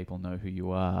suddenly people know who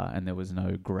you are, and there was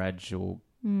no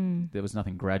there was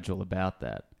nothing gradual about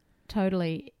that.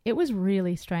 Totally. It was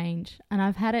really strange, and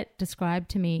I've had it described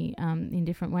to me in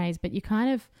different ways, but you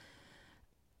kind of,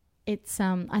 it's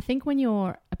I think when you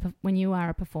are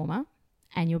a performer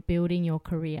and you're building your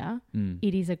career,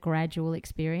 it is a gradual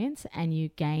experience and you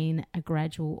gain a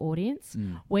gradual audience.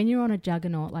 When you're on a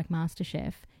juggernaut like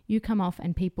MasterChef, you come off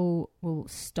and people will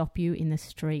stop you in the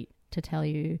street to tell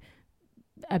you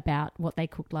about what they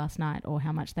cooked last night or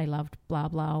how much they loved blah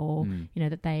blah, or you know,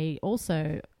 that they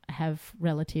also have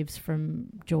relatives from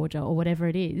Georgia or whatever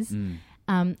it is.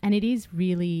 And it is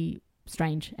really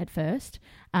strange at first.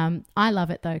 I love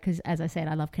it though, because as I said,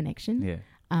 I love connection. Yeah.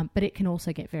 But it can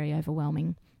also get very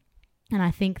overwhelming. And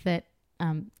I think that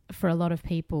for a lot of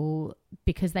people,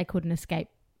 because they couldn't escape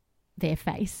their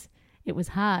face, it was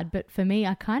hard. But for me,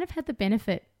 I kind of had the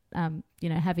benefit, you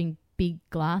know, having big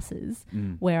glasses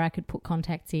where I could put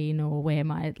contacts in, or where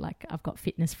I've got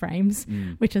fitness frames,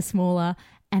 which are smaller,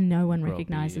 and no one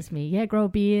recognises me. Yeah, grow a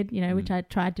beard, you know, which I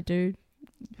tried to do.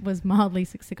 Was mildly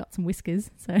got some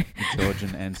whiskers, so the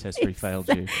Georgian ancestry failed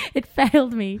you. It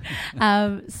failed me.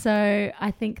 So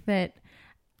I think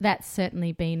that's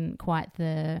certainly been quite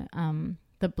the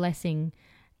blessing.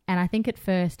 And I think at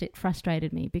first it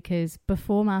frustrated me because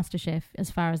before MasterChef,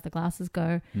 as far as the glasses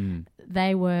go,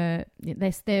 they've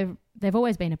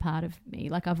always been a part of me.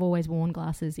 Like, I've always worn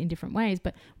glasses in different ways.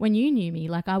 But when you knew me,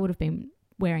 like, I would have been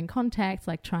wearing contacts,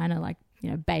 like trying to, like, you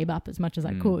know, babe up as much as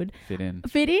I could. Fit in.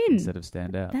 Instead of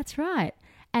stand out. That's right.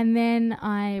 And then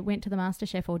I went to the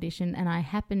MasterChef audition and I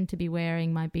happened to be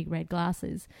wearing my big red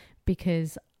glasses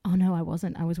because, oh no, I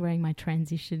wasn't. I was wearing my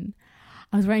transition.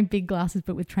 I was wearing big glasses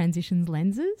but with transitions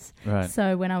lenses. Right.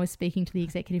 So when I was speaking to the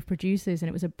executive producers and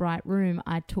it was a bright room,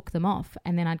 I took them off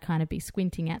and then I'd kind of be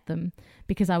squinting at them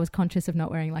because I was conscious of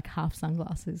not wearing like half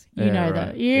sunglasses. You know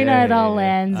the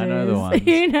lenses. I know the ones.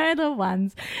 You know the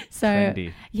ones. So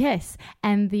trendy. Yes.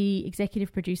 And the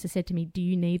executive producer said to me, "Do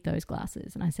you need those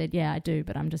glasses?" And I said, "Yeah, I do,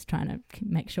 but I'm just trying to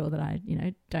make sure that I, you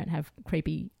know, don't have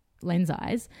creepy lens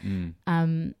eyes."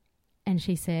 And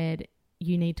she said,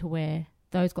 "You need to wear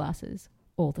those glasses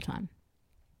all the time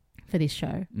for this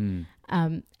show."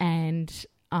 And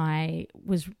I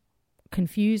was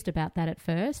confused about that at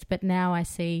first, but now I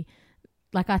see,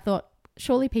 like, I thought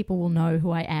surely people will know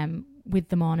who I am with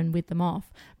them on and with them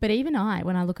off. But even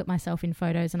when I look at myself in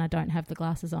photos and I don't have the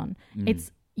glasses on,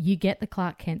 you get the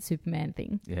Clark Kent Superman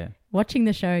thing. Yeah. Watching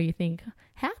the show, you think,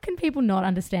 how can people not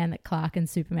understand that Clark and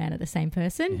Superman are the same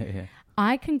person? Yeah.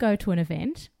 I can go to an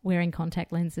event wearing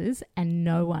contact lenses and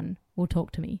no one will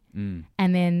talk to me.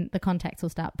 And then the contacts will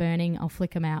start burning. I'll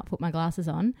flick them out, put my glasses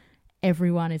on.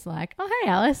 Everyone is like, "Oh, hey,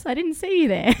 Alice, I didn't see you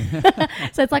there."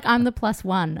 So it's like I'm the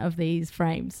 +1 of these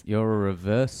frames. You're a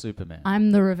reverse Superman. I'm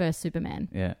the reverse Superman.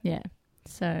 Yeah. Yeah.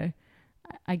 So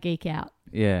I geek out.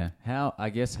 Yeah. How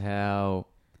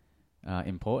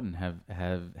important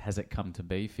has it come to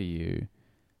be for you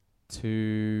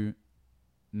to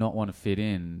not want to fit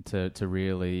in, to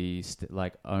really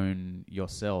own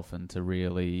yourself and to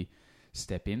really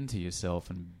step into yourself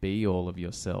and be all of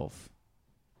yourself?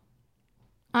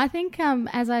 I think,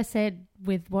 as I said,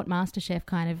 with what MasterChef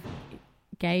kind of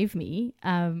gave me,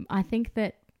 I think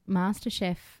that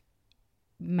MasterChef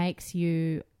makes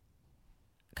you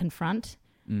confront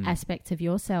aspects of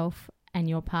yourself and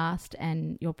your past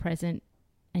and your present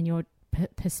and your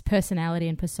personality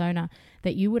and persona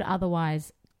that you would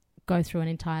otherwise go through an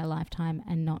entire lifetime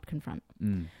and not confront.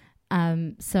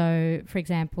 So, for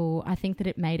example, I think that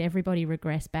it made everybody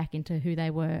regress back into who they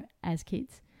were as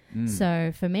kids.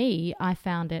 So for me, I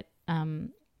found it,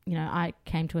 I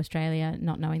came to Australia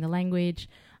not knowing the language.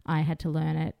 I had to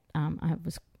learn it. I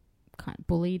was kind of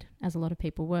bullied, as a lot of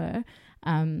people were,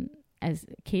 as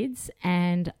kids.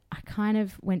 And I kind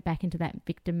of went back into that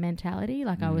victim mentality.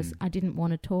 Like I didn't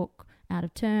want to talk out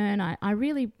of turn. I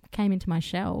really came into my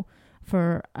shell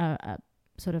for a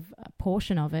sort of a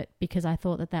portion of it because I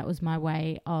thought that was my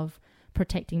way of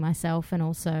protecting myself and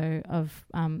also of,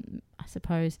 I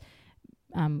suppose,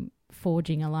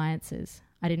 forging alliances.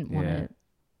 I didn't want to,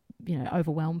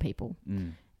 overwhelm people.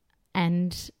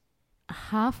 And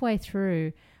halfway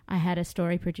through, I had a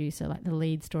story producer, like the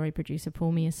lead story producer,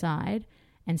 pull me aside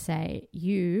and say,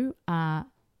 "You are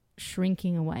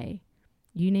shrinking away.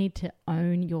 You need to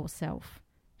own yourself."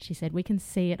 She said, "We can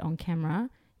see it on camera.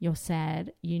 You're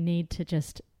sad. You need to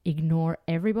just ignore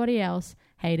everybody else.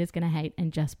 Haters going to hate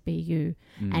and just be you."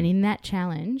 And in that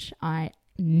challenge, I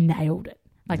nailed it.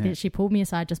 She pulled me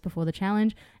aside just before the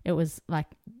challenge. It was like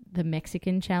the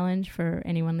Mexican challenge for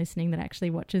anyone listening that actually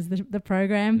watches the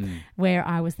program, where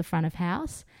I was the front of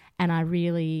house and I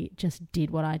really just did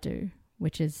what I do,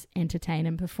 which is entertain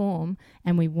and perform,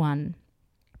 and we won.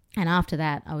 And after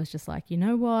that, I was just like, you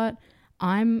know what?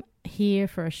 I'm here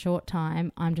for a short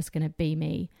time. I'm just going to be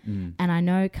me. And I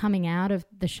know coming out of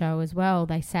the show as well,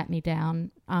 they sat me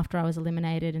down after I was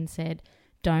eliminated and said,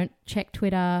 don't check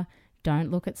Twitter,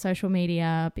 don't look at social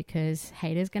media because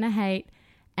haters going to hate.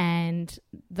 And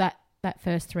that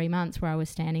first 3 months where I was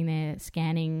standing there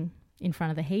scanning in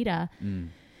front of the heater,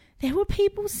 there were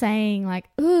people saying like,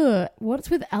 "Ugh, what's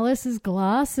with Alice's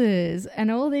glasses?"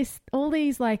 and all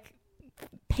these like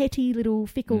petty little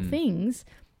fickle things.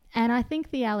 And I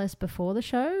think the Alice before the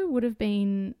show would have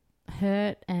been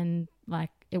hurt and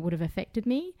like it would have affected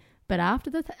me. But after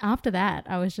that,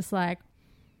 I was just like,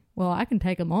 well, I can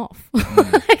take them off.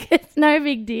 Like, it's no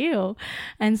big deal.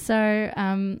 And so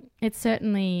it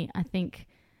certainly, I think,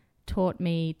 taught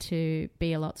me to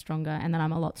be a lot stronger and that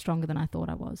I'm a lot stronger than I thought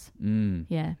I was.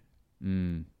 Yeah.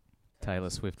 Taylor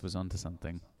Swift was onto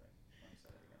something.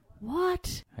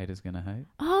 What? Haters Gonna Hate?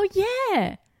 Oh,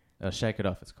 yeah. Shake It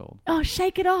Off, it's called. Oh,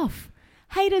 Shake It Off.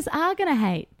 Haters are going to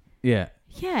hate. Yeah.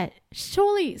 Yeah.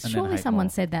 Surely someone more.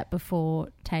 said that before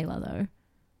Taylor, though.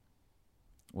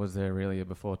 Was there really a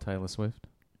before Taylor Swift?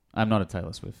 I'm not a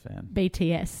Taylor Swift fan.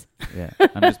 BTS. Yeah,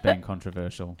 I'm just being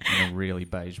controversial in a really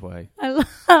beige way. I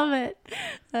love it.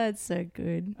 That's so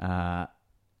good.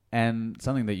 And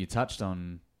something that you touched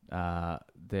on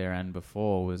there and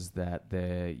before was that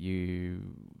you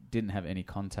didn't have any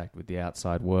contact with the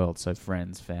outside world, so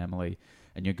friends, family,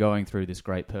 and you're going through this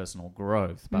great personal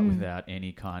growth, but without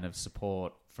any kind of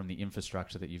support from the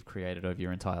infrastructure that you've created over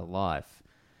your entire life.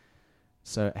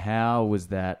 So how was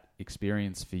that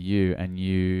experience for you? And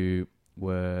you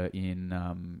were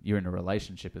you're in a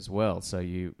relationship as well. So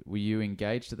were you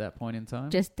engaged at that point in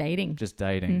time? Just dating.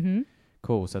 Mm-hmm.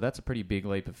 Cool. So that's a pretty big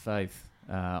leap of faith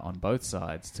on both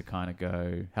sides to kind of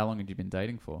go. How long had you been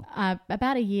dating for?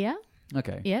 About a year.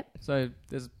 Okay. Yep. So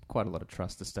there's quite a lot of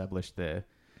trust established there.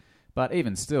 But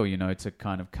even still, to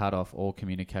kind of cut off all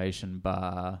communication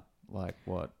bar, like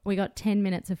what? We got 10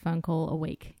 minutes of phone call a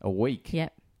week. A week?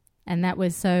 Yep. And that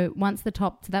was that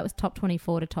was top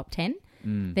 24 to top 10.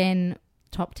 Then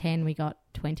top 10, we got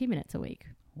 20 minutes a week.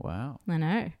 Wow. I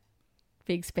know.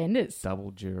 Big spenders.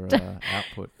 Doubled your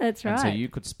output. That's right. And so you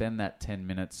could spend that 10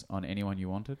 minutes on anyone you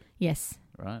wanted? Yes.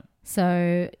 Right.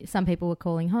 So some people were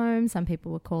calling home, some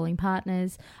people were calling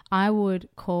partners. I would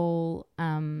call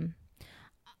mum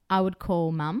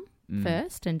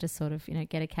first and just sort of,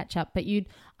 get a catch up. But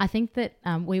I think that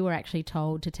we were actually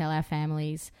told to tell our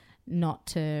families not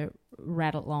to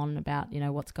rattle on about,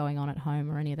 what's going on at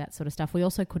home or any of that sort of stuff. We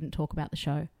also couldn't talk about the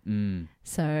show.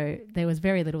 So there was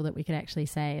very little that we could actually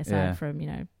say aside from,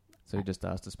 So you just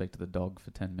asked to speak to the dog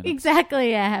for 10 minutes.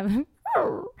 Exactly, I have.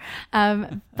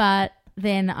 But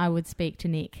then I would speak to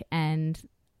Nick and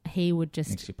he would just...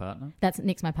 Nick's your partner?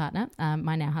 Nick's my partner,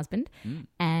 my now husband.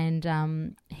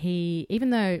 And he,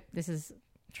 even though, this is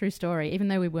a true story, even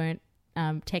though we weren't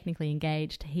technically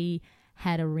engaged, he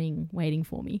had a ring waiting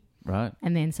for me. Right.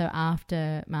 And then so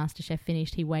after MasterChef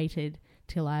finished, he waited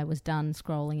till I was done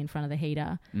scrolling in front of the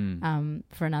heater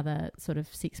for another sort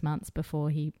of 6 months before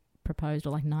he proposed, or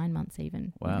like 9 months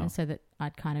even. Wow. So that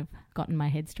I'd kind of gotten my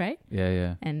head straight.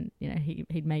 Yeah. And,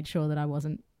 he'd made sure that I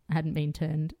hadn't been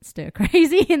turned stir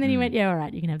crazy. And then he went, yeah, all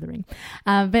right, you can have the ring.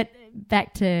 But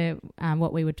back to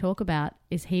what we would talk about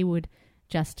is he would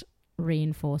just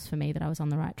reinforce for me that I was on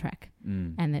the right track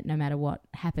and that no matter what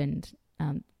happened,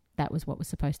 that was what was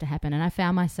supposed to happen. And I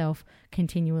found myself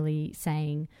continually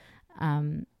saying,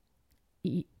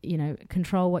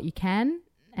 control what you can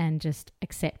and just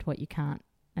accept what you can't.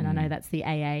 And I know that's the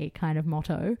AA kind of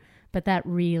motto, but that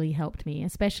really helped me,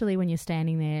 especially when you're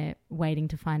standing there waiting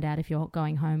to find out if you're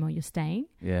going home or you're staying.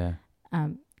 Yeah.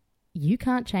 You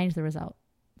can't change the result,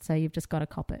 so you've just got to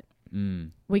cop it.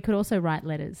 We could also write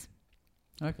letters.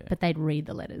 Okay. But they'd read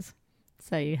the letters.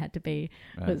 So you had to be,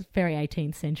 Right. It was very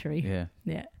 18th century. Yeah.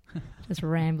 Yeah. Just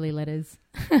rambly letters.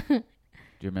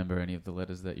 Do you remember any of the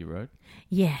letters that you wrote?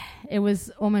 Yeah. It was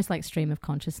almost like stream of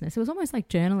consciousness. It was almost like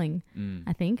journaling,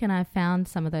 I think. And I found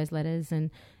some of those letters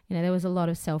and, there was a lot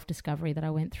of self-discovery that I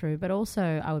went through, but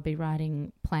also I would be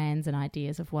writing plans and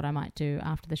ideas of what I might do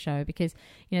after the show because,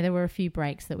 there were a few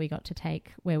breaks that we got to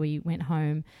take where we went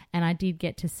home and I did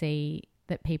get to see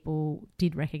that people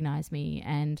did recognize me.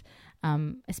 And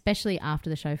especially after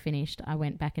the show finished, I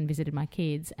went back and visited my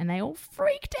kids and they all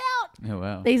freaked out. Oh,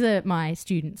 wow. These are my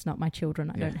students, not my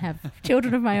children. I don't have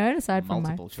children of my own aside from my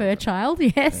Multiple fur children. child.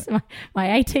 Yes,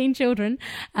 my 18 children.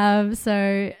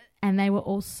 And they were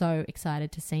all so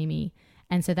excited to see me.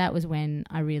 And so that was when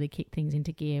I really kicked things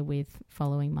into gear with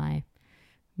following my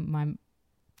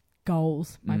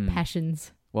goals, my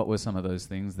passions. What were some of those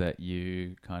things that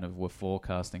you kind of were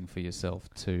forecasting for yourself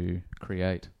to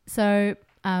create? So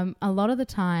a lot of the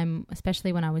time,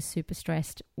 especially when I was super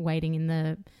stressed waiting in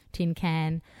the tin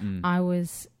can, I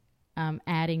was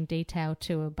adding detail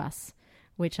to a bus,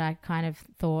 which I kind of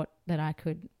thought that I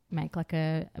could make like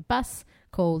a bus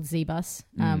called Z-Bus,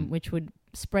 which would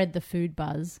spread the food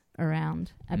buzz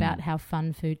around about how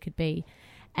fun food could be.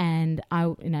 And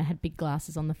I had big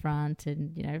glasses on the front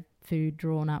and, food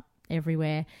drawn up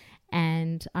everywhere.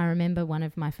 And I remember one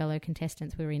of my fellow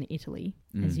contestants, we were in Italy,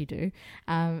 as you do,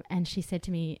 and she said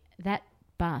to me, that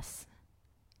bus,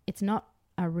 it's not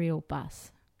a real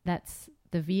bus. That's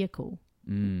the vehicle.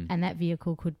 And that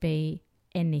vehicle could be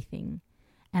anything.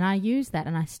 And I use that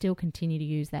and I still continue to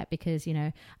use that because,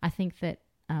 I think that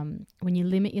when you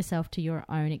limit yourself to your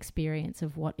own experience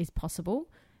of what is possible,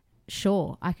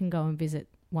 sure, I can go and visit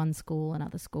one school,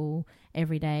 another school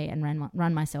every day and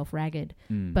run myself ragged.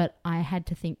 But I had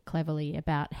to think cleverly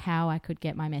about how I could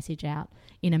get my message out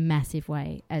in a massive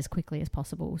way as quickly as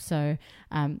possible. So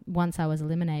once I was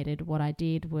eliminated, what I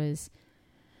did was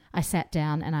I sat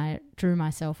down and I drew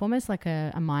myself almost like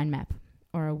a mind map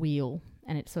or a wheel.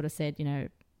 And it sort of said,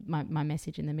 my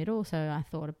message in the middle. So I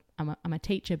thought I'm a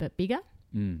teacher, but bigger.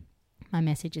 My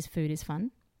message is food is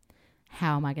fun.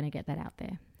 How am I going to get that out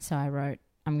there? So I wrote,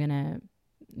 I'm going to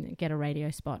get a radio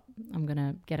spot. I'm going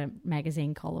to get a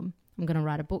magazine column. I'm going to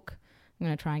write a book. I'm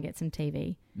going to try and get some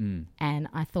TV. And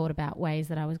I thought about ways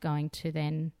that I was going to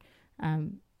then,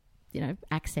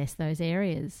 access those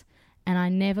areas. And I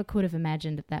never could have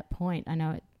imagined at that point. I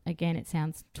know it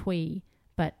sounds twee,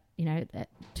 but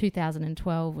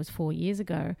 2012 was 4 years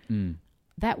ago.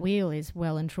 That wheel is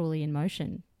well and truly in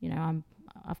motion.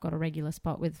 I've got a regular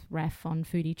spot with Raf on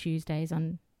Foodie Tuesdays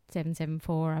on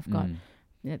 774. I've got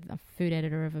a food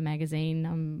editor of a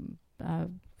magazine.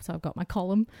 So I've got my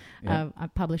column. Yep. I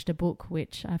published a book,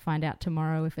 which I find out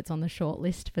tomorrow if it's on the short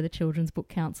list for the Children's Book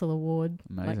Council Award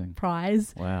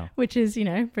prize. Wow. Which is,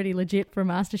 pretty legit for a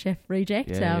MasterChef reject.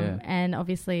 Yeah. And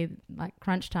obviously, like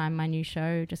Crunch Time, my new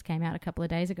show just came out a couple of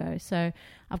days ago. So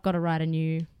I've got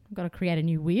to create a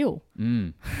new wheel.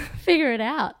 Figure it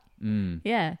out.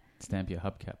 Yeah. Stamp your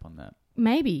hubcap on that.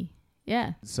 Maybe.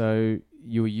 Yeah. So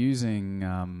you were using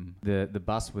the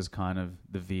bus was kind of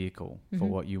the vehicle for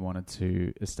what you wanted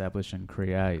to establish and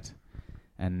create,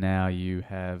 and now you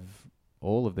have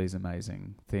all of these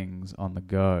amazing things on the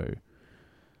go.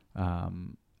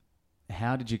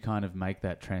 How did you kind of make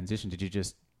that transition? Did you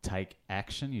just take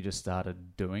action? You just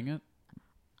started doing it?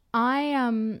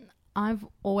 I've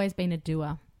always been a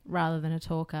doer rather than a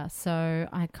talker. So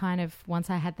I kind of, once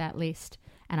I had that list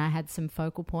and I had some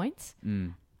focal points,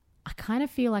 I kind of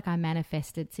feel like I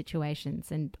manifested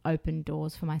situations and opened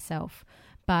doors for myself.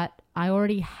 But I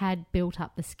already had built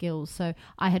up the skills. So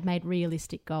I had made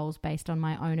realistic goals based on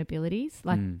my own abilities.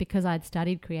 Like because I'd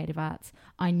studied creative arts,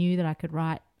 I knew that I could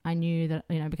write. I knew that,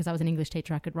 because I was an English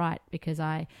teacher, I could write. Because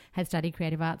I had studied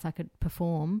creative arts, I could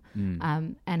perform.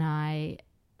 And I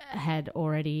had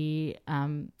already,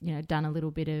 done a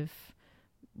little bit of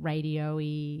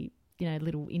radio-y,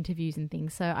 little interviews and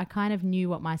things. So I kind of knew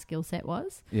what my skill set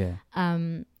was. Yeah.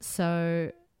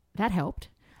 So that helped.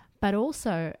 But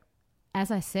also,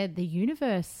 as I said, the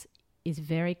universe is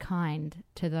very kind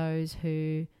to those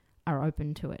who are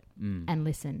open to it and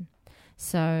listen.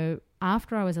 So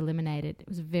after I was eliminated, it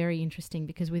was very interesting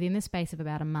because within the space of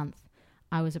about a month,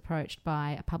 I was approached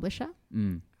by a publisher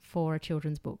for a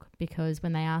children's book, because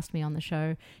when they asked me on the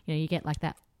show, you get like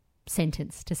that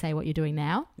sentence to say what you're doing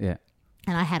now. Yeah.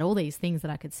 And I had all these things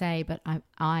that I could say, but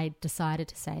I decided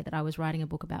to say that I was writing a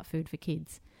book about food for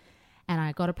kids. And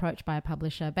I got approached by a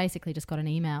publisher, basically just got an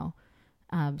email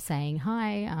saying,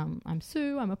 hi, I'm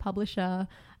Sue, I'm a publisher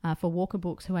for Walker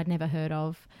Books, who I'd never heard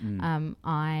of.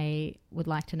 I would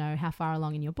like to know how far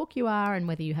along in your book you are and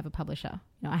whether you have a publisher.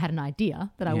 I had an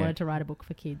idea that I wanted to write a book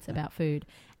for kids about food.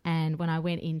 And when I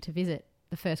went in to visit,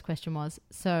 the first question was,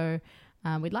 so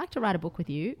we'd like to write a book with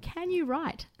you. Can you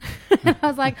write? I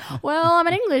was like, well, I'm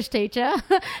an English teacher.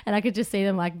 And I could just see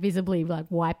them like visibly like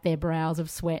wipe their brows of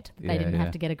sweat. They didn't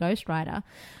have to get a ghostwriter.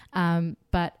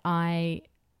 But I,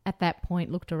 at that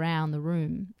point, looked around the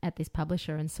room at this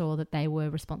publisher and saw that they were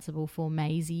responsible for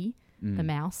Maisie, the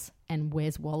mouse, and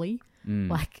Where's Wally?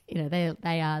 Like,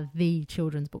 they are the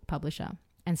children's book publisher.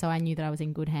 And so I knew that I was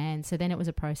in good hands. So then it was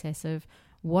a process of,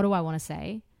 what do I want to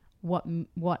say? What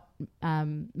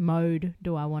mode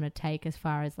do I want to take as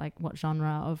far as like what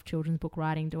genre of children's book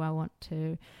writing do I want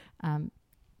to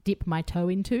dip my toe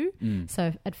into?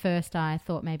 So at first I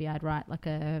thought maybe I'd write like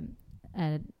a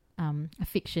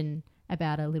fiction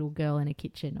about a little girl in a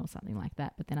kitchen or something like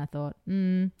that. But then I thought,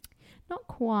 not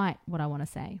quite what I want to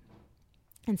say.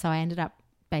 And so I ended up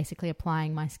basically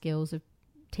applying my skills of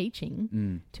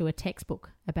teaching to a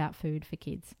textbook about food for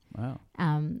kids. Wow.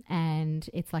 And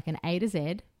it's like an A to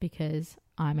Z, because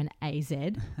I'm an AZ,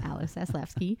 Alice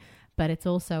Zaslavsky, but it's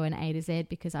also an A to Z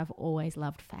because I've always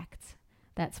loved facts.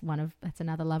 That's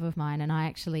another love of mine. And I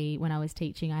actually, when I was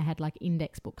teaching, I had like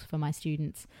index books for my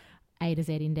students, A to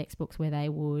Z index books, where they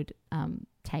would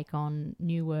take on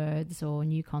new words or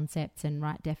new concepts and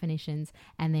write definitions,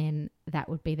 and then that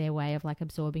would be their way of like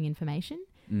absorbing information.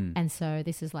 And so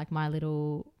this is like my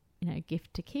little,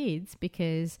 gift to kids,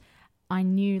 because I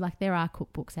knew like there are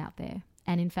cookbooks out there.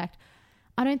 And in fact,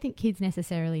 I don't think kids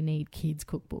necessarily need kids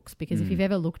cookbooks, because if you've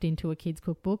ever looked into a kids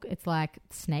cookbook, it's like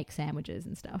snake sandwiches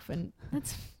and stuff. And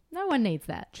no one needs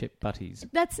that. Chip butties.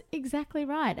 That's exactly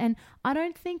right. And I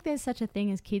don't think there's such a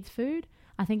thing as kids food.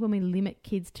 I think when we limit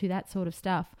kids to that sort of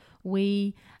stuff,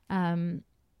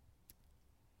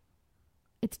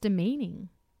 it's demeaning.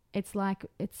 It's like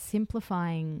it's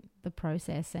simplifying the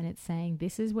process, and it's saying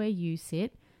this is where you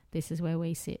sit, this is where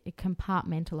we sit. It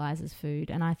compartmentalizes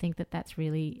food, and I think that that's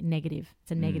really negative.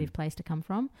 It's a negative place to come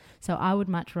from. So I would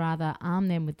much rather arm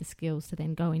them with the skills to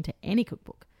then go into any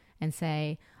cookbook and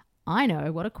say, I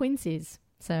know what a quince is,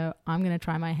 so I'm going to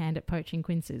try my hand at poaching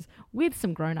quinces with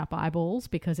some grown-up eyeballs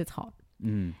because it's hot.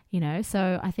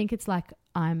 So I think it's like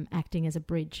I'm acting as a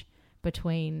bridge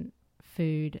between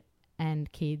food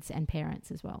and kids and parents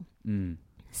as well.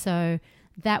 So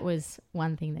that was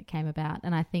one thing that came about.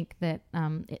 And I think that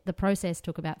the process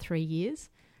took about 3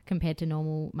 years compared to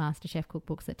normal MasterChef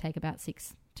cookbooks that take about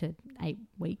 6 to 8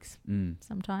 weeks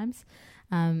sometimes.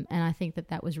 And I think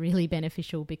that was really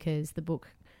beneficial, because the book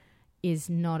is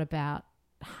not about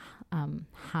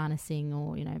harnessing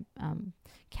or,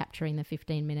 capturing the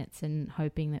 15 minutes and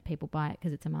hoping that people buy it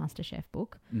because it's a MasterChef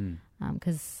book.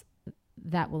 Because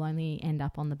that will only end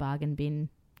up on the bargain bin,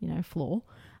 floor.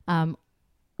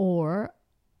 Or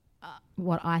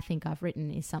what I think I've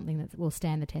written is something that will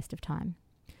stand the test of time.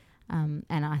 And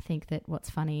I think that what's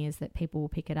funny is that people will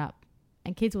pick it up,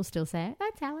 and kids will still say,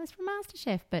 that's Alice from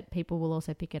MasterChef, but people will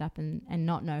also pick it up and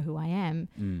not know who I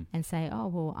am and say, oh,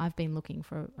 well, I've been looking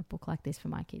for a book like this for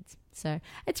my kids. So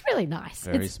it's really nice.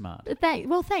 Very smart.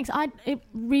 Well, thanks. It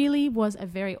really was a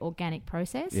very organic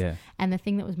process. Yeah. And the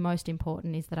thing that was most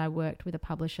important is that I worked with a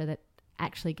publisher that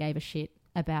actually gave a shit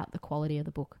about the quality of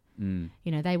the book.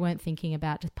 They weren't thinking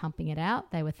about just pumping it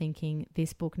out. They were thinking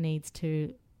this book needs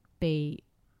to be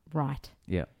right.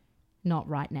 Yeah. Not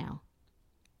right now.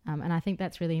 And I think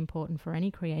that's really important for any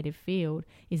creative field,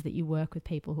 is that you work with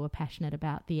people who are passionate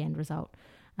about the end result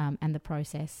and the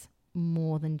process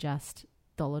more than just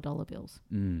dollar bills.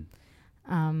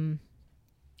 And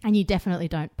you definitely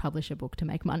don't publish a book to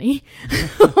make money.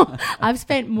 I've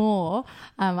spent more.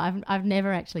 I've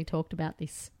never actually talked about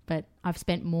this, but I've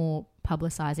spent more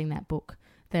publicising that book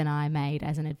than I made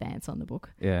as an advance on the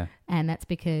book. Yeah. And that's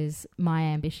because my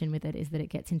ambition with it is that it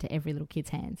gets into every little kid's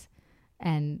hands.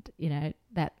 And,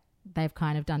 they've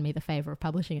kind of done me the favor of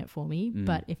publishing it for me.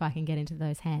 But if I can get into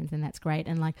those hands, then that's great.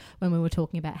 And like when we were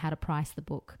talking about how to price the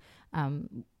book,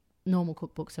 normal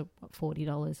cookbooks are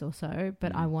 $40 or so,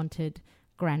 but I wanted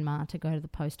grandma to go to the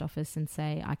post office and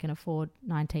say, I can afford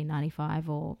 $19.95,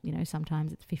 or, you know,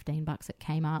 sometimes it's $15 at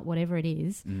Kmart, whatever it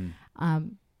is.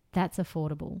 That's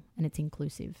affordable and it's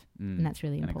inclusive, and that's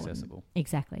really important. And accessible.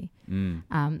 Exactly.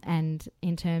 And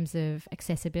in terms of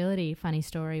accessibility, funny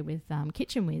story with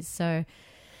Kitchen Whiz. So,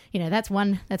 you know, that's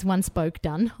one spoke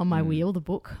done on my wheel, the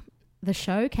book. The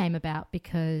show came about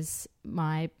because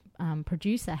my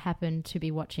producer happened to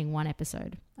be watching one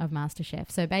episode of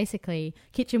MasterChef. So basically,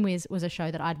 Kitchen Whiz was a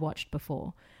show that I'd watched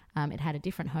before. It had a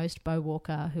different host, Bo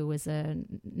Walker, who was a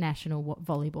national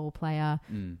volleyball player,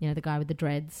 you know, the guy with the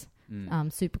dreads.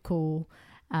 Super cool.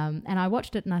 And I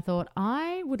watched it and I thought,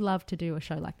 I would love to do a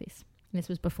show like this. And this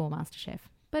was before MasterChef.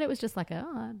 But it was just like,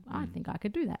 I think I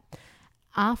could do that.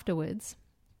 Afterwards,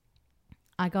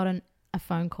 I got a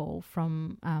phone call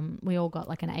from, we all got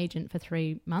like an agent for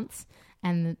 3 months.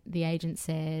 And the agent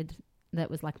said, that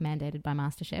was like mandated by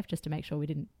MasterChef, just to make sure we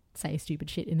didn't say stupid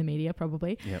shit in the media,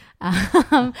 probably.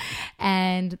 Yep.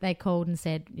 And they called and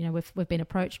said, you know, we've been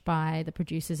approached by the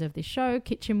producers of this show,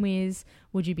 Kitchen Whiz.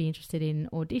 Would you be interested in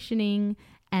auditioning?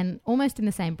 And almost in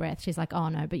the same breath, she's like, oh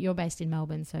no, but you're based in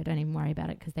Melbourne, so don't even worry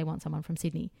about it because they want someone from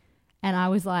Sydney. And I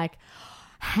was like,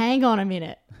 hang on a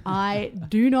minute. I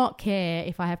do not care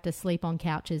if I have to sleep on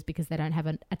couches because they don't have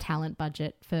a talent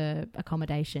budget for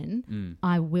accommodation.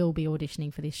 I will be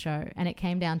auditioning for this show. And it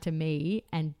came down to me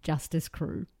and Justice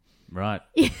Crew. Right.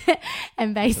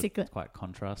 And basically, it's quite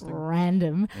contrasting.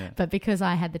 Random. Yeah. But because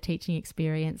I had the teaching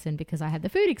experience and because I had the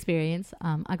food experience,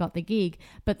 I got the gig.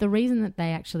 But the reason that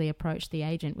they actually approached the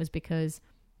agent was because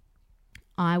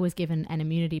I was given an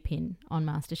immunity pin on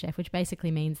MasterChef, which basically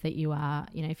means that you are,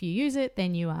 you know, if you use it,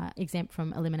 then you are exempt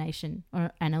from elimination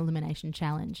or an elimination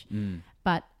challenge.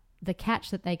 But the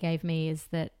catch that they gave me is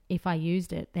that if I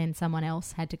used it, then someone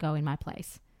else had to go in my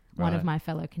place, one of my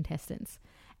fellow contestants.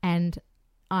 And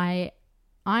I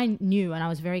knew, and I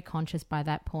was very conscious by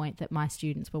that point, that my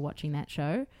students were watching that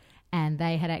show, and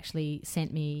they had actually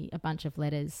sent me a bunch of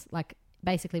letters. Like,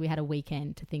 basically we had a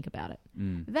weekend to think about it.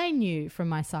 They knew from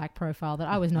my psych profile that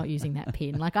I was not using that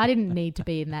pin. Like, I didn't need to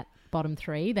be in that bottom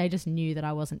 3. They just knew that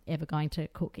I wasn't ever going to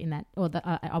cook in that, or that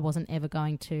I wasn't ever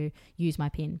going to use my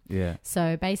pin. Yeah.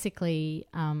 So basically,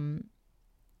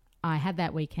 I had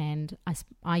that weekend.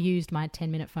 I used my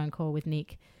 10-minute phone call with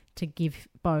Nick to give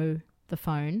Bo the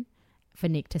phone for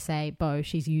Nick to say, Bo,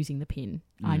 she's using the pin.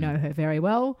 I know her very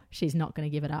well. She's not going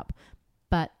to give it up.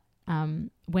 But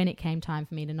when it came time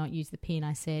for me to not use the pin,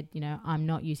 I said, you know, I'm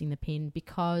not using the pin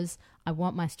because I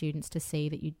want my students to see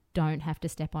that you don't have to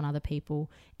step on other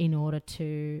people in order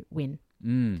to win.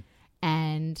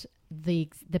 And the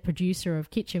producer of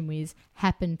Kitchen Whiz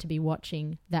happened to be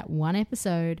watching that one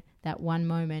episode, that one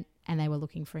moment, and they were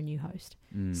looking for a new host.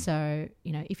 So,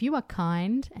 you know, if you are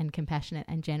kind and compassionate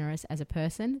and generous as a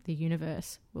person, the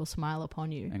universe will smile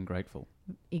upon you. And grateful.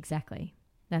 Exactly.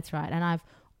 That's right. And I've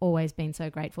always been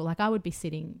so grateful. Like, I would be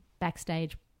sitting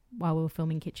backstage while we were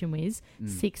filming Kitchen Whiz,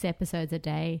 6 episodes a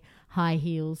day, high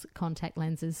heels, contact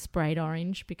lenses, sprayed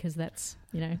orange, because that's,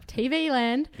 you know, TV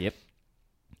land. Yep.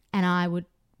 And I would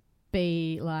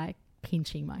be like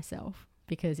pinching myself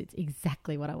because it's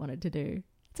exactly what I wanted to do.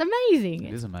 It's amazing.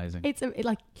 It is amazing. It's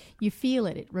like you feel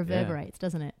it. It reverberates,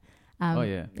 doesn't it? Oh,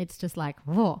 yeah. It's just like,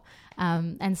 whoa.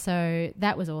 And so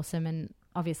that was awesome. And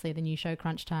obviously the new show,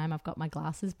 Crunch Time, I've got my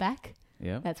glasses back.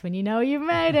 Yeah. That's when you know you've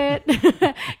made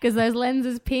it, because those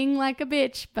lenses ping like a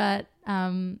bitch. But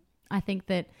I think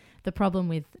that the problem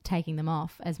with taking them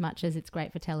off, as much as it's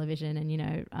great for television and, you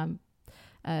know,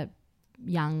 a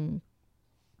young,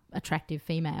 attractive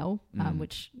female,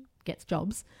 which gets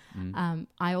jobs,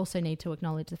 I also need to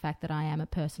acknowledge the fact that I am a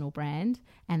personal brand,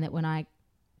 and that when I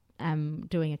am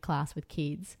doing a class with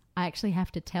kids, I actually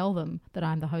have to tell them that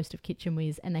I'm the host of Kitchen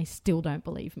Whiz, and they still don't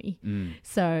believe me.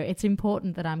 So it's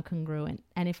important that I'm congruent.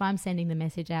 And if I'm sending the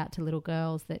message out to little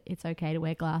girls that it's okay to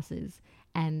wear glasses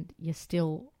and you're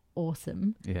still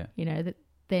awesome, you know,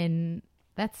 then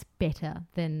that's better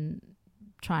than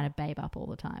trying to babe up all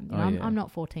the time. You know, I'm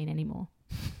not 14 anymore.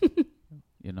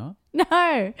 You're not?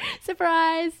 No.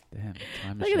 Surprise.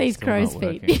 Damn. Look at these crow's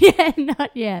feet. Yeah,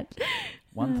 not yet.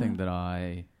 One thing that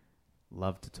I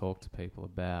love to talk to people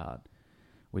about,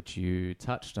 which you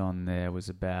touched on there, was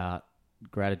about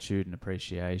gratitude and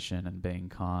appreciation and being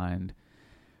kind.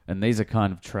 And these are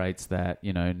kind of traits that,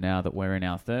 you know, now that we're in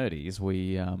our 30s,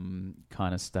 we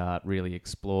kind of start really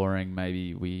exploring.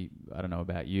 Maybe I don't know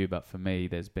about you, but for me,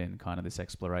 there's been kind of this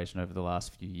exploration over the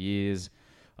last few years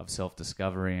of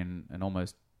self-discovery and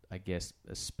almost I guess,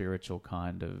 a spiritual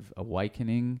kind of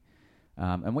awakening.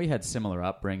 And we had similar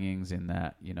upbringings in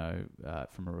that,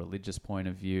 from a religious point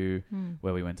of view,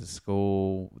 where we went to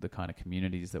school, the kind of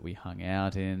communities that we hung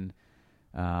out in.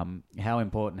 How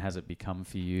important has it become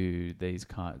for you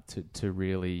to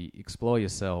really explore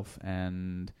yourself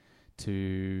and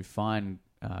to find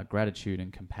gratitude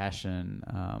and compassion?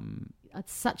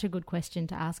 It's such a good question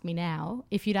to ask me now.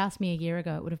 If you'd asked me a year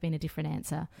ago, it would have been a different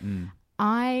answer.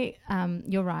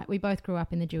 You're right. We both grew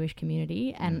up in the Jewish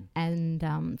community, and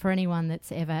for anyone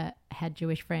that's ever had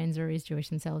Jewish friends or is Jewish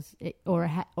themselves, or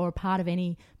a part of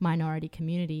any minority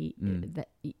community, that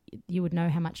you would know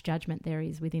how much judgment there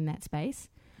is within that space.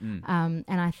 And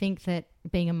I think that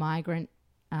being a migrant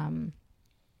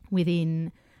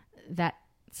within that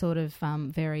sort of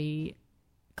very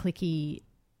cliquey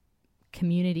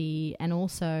community, and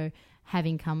also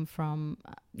having come from,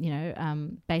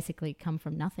 basically come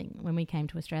from nothing. When we came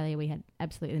to Australia, we had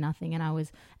absolutely nothing. And I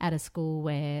was at a school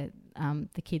where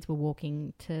the kids were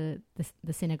walking to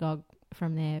the synagogue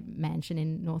from their mansion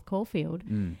in North Caulfield.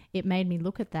 It made me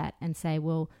look at that and say,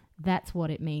 well, that's what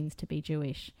it means to be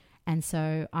Jewish. And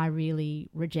so I really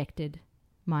rejected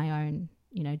my own,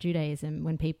 Judaism.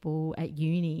 When people at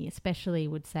uni especially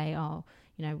would say, oh,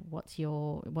 what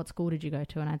school did you go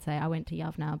to? And I'd say, I went to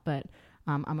Yavna, but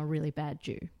I'm a really bad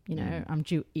Jew. I'm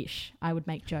Jewish. I would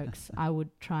make jokes. I would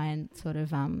try and sort of...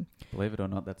 Believe it or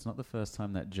not, that's not the first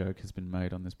time that joke has been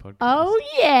made on this podcast. Oh,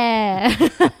 yeah.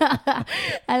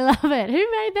 I love it. Who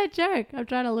made that joke? I'm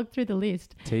trying to look through the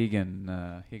list.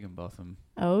 Tegan Higginbotham.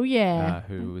 Oh, yeah.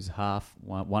 Who was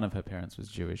one of her parents was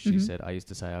Jewish. She said, I used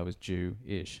to say I was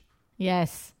Jew-ish.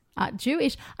 Yes.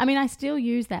 Jewish. I mean, I still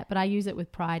use that, but I use it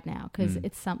with pride now because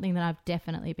it's something that I've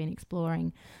definitely been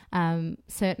exploring.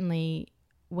 Certainly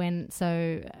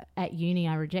at uni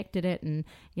I rejected it, and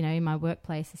in my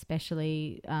workplace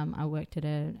especially, I worked at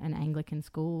an Anglican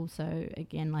school, so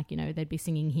again, they'd be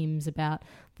singing hymns about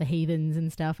the heathens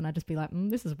and stuff, and I'd just be like,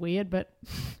 this is weird, but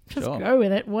just go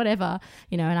with it, whatever,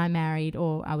 and I married,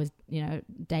 or I was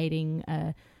dating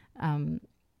a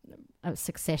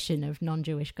succession of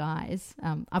non-Jewish guys.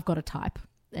 I've got a type,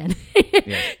 and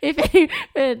if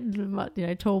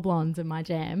tall blondes are my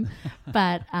jam,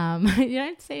 but you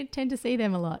don't tend to see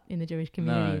them a lot in the Jewish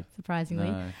community,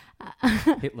 surprisingly. No.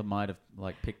 Hitler might have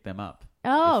picked them up.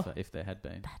 If there had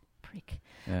been. That prick.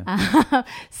 Yeah.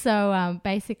 So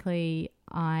basically,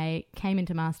 I came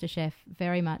into MasterChef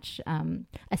very much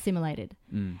assimilated,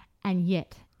 and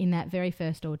yet, in that very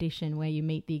first audition where you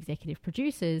meet the executive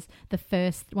producers,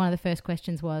 one of the first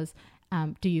questions was,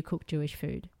 do you cook Jewish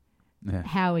food? Yeah.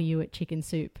 How are you at chicken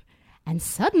soup? And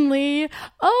suddenly,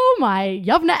 my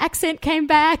Yavna accent came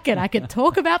back, and I could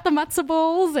talk about the matzah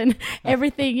balls and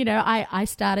everything. I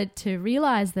started to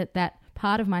realize that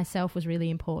part of myself was really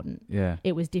important. Yeah.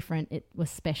 It was different. It was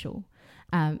special.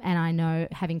 And I know,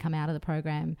 having come out of the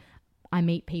program, I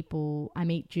meet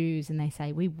Jews, and they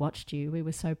say, we watched you. We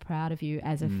were so proud of you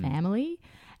as a family.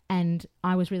 And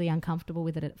I was really uncomfortable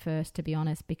with it at first, to be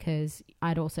honest, because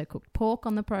I'd also cooked pork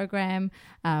on the program.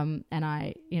 And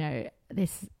there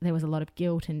was a lot of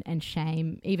guilt and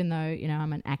shame, even though,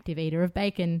 I'm an active eater of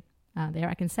bacon. There,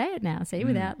 I can say it now. See,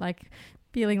 without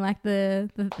feeling like the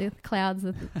clouds,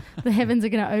 the heavens are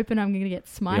going to open. I'm going to get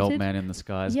smited. The old man in the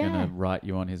sky is going to write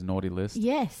you on his naughty list.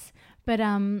 Yes. But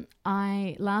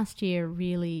last year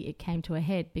really it came to a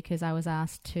head because I was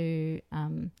asked to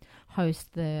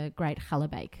host the Great Challah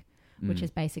Bake, which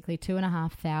is basically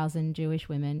 2,500 Jewish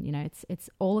women. It's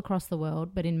all across the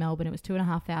world, but in Melbourne it was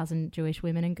 2,500 Jewish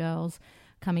women and girls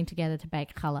coming together to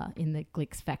bake challah in the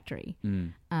Glicks factory.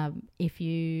 If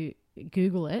you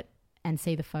Google it and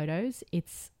see the photos,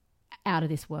 it's out of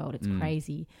this world. It's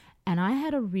crazy. And I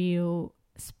had a real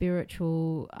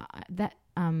spiritual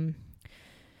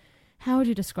how would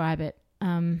you describe it?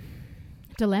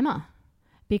 Dilemma,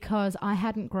 because I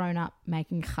hadn't grown up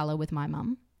making challah with my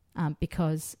mum,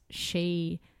 because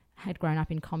she had grown up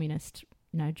in communist,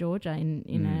 Georgia,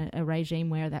 in a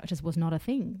regime where that just was not a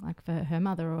thing, like for her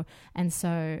mother, and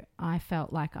so I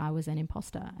felt like I was an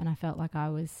imposter, and I felt like I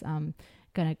was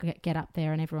going to get up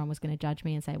there, and everyone was going to judge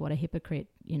me and say, "What a hypocrite!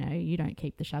 You don't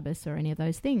keep the Shabbos or any of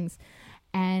those things,"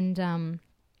 and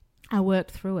I worked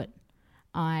through it.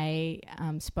 I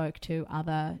spoke to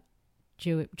other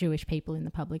Jewish people in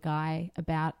the public eye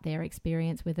about their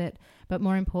experience with it. But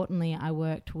more importantly, I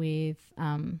worked with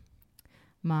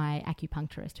my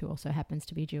acupuncturist, who also happens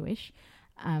to be Jewish,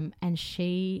 and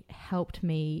she helped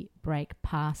me break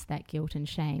past that guilt and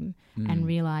shame and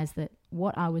realize that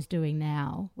what I was doing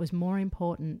now was more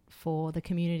important for the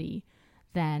community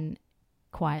than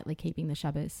quietly keeping the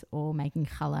Shabbos or making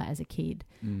challah as a kid.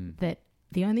 That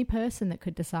the only person that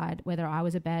could decide whether I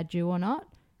was a bad Jew or not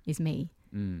is me.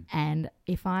 And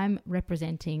if I'm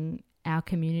representing our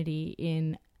community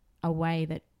in a way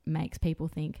that makes people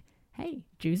think, hey,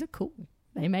 Jews are cool,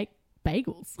 they make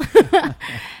bagels,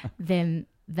 then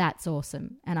that's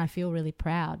awesome. And I feel really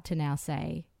proud to now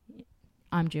say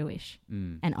I'm Jewish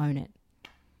and own it.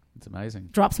 It's amazing.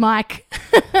 Drops mic.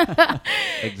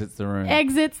 Exits the room.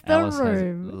 Exits the Alice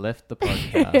room. has left the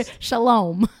podcast.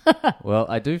 Shalom. Well,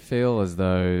 I do feel as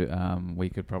though we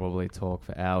could probably talk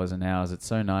for hours and hours. It's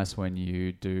so nice when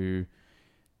you do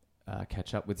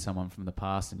catch up with someone from the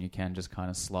past and you can just kind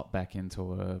of slot back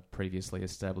into a previously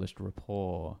established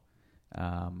rapport.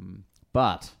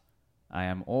 But I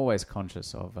am always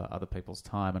conscious of other people's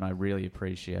time, and I really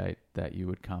appreciate that you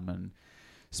would come and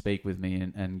speak with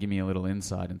me and give me a little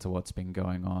insight into what's been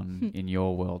going on in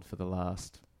your world for the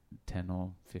last 10 or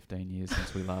 15 years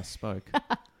since we last spoke.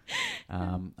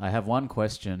 I have one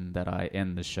question that I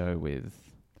end the show with.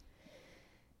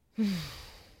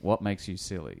 What makes you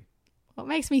silly? What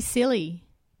makes me silly?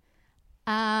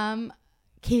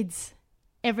 Kids.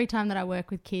 Every time that I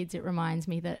work with kids, it reminds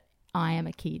me that I am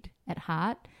a kid at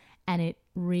heart, and it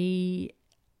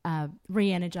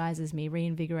re-energizes me,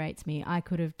 reinvigorates me. I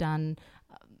could have done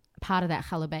part of that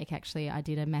challah bake. Actually, I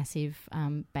did a massive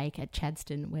bake at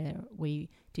Chadstone where we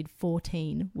did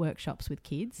 14 workshops with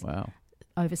kids. Wow.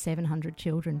 Over 700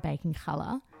 children baking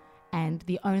challah. And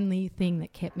the only thing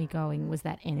that kept me going was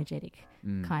that energetic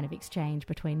kind of exchange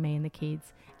between me and the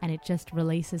kids. And it just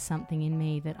releases something in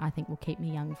me that I think will keep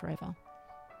me young forever.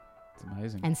 It's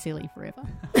amazing. And silly forever.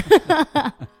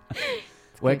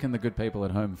 Where can the good people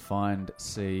at home find,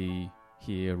 see,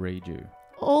 hear, read you?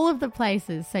 All of the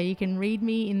places. So you can read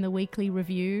me in the weekly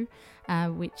review,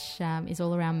 which is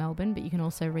all around Melbourne, but you can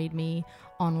also read me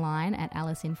online at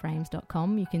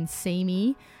aliceinframes.com. You can see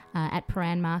me at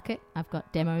Paran Market. I've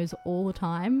got demos all the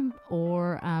time,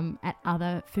 or at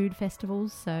other food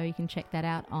festivals. So you can check that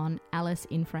out on Alice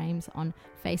in Frames on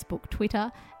Facebook,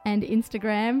 Twitter and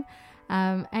Instagram.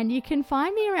 And you can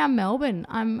find me around Melbourne.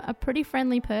 I'm a pretty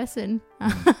friendly person,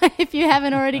 if you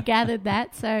haven't already gathered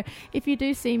that. So if you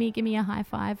do see me, give me a high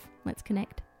five. Let's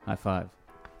connect. High five.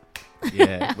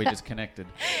 Yeah, we just connected.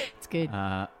 It's good.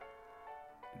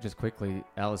 Just quickly,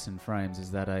 Alice in Frames, is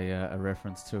that a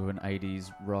reference to an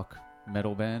 80s rock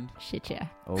metal band? Shit, yeah.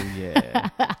 Oh, yeah.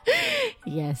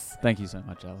 Yes. Thank you so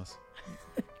much, Alice.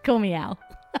 Call me Al.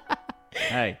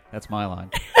 Hey, that's my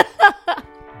line.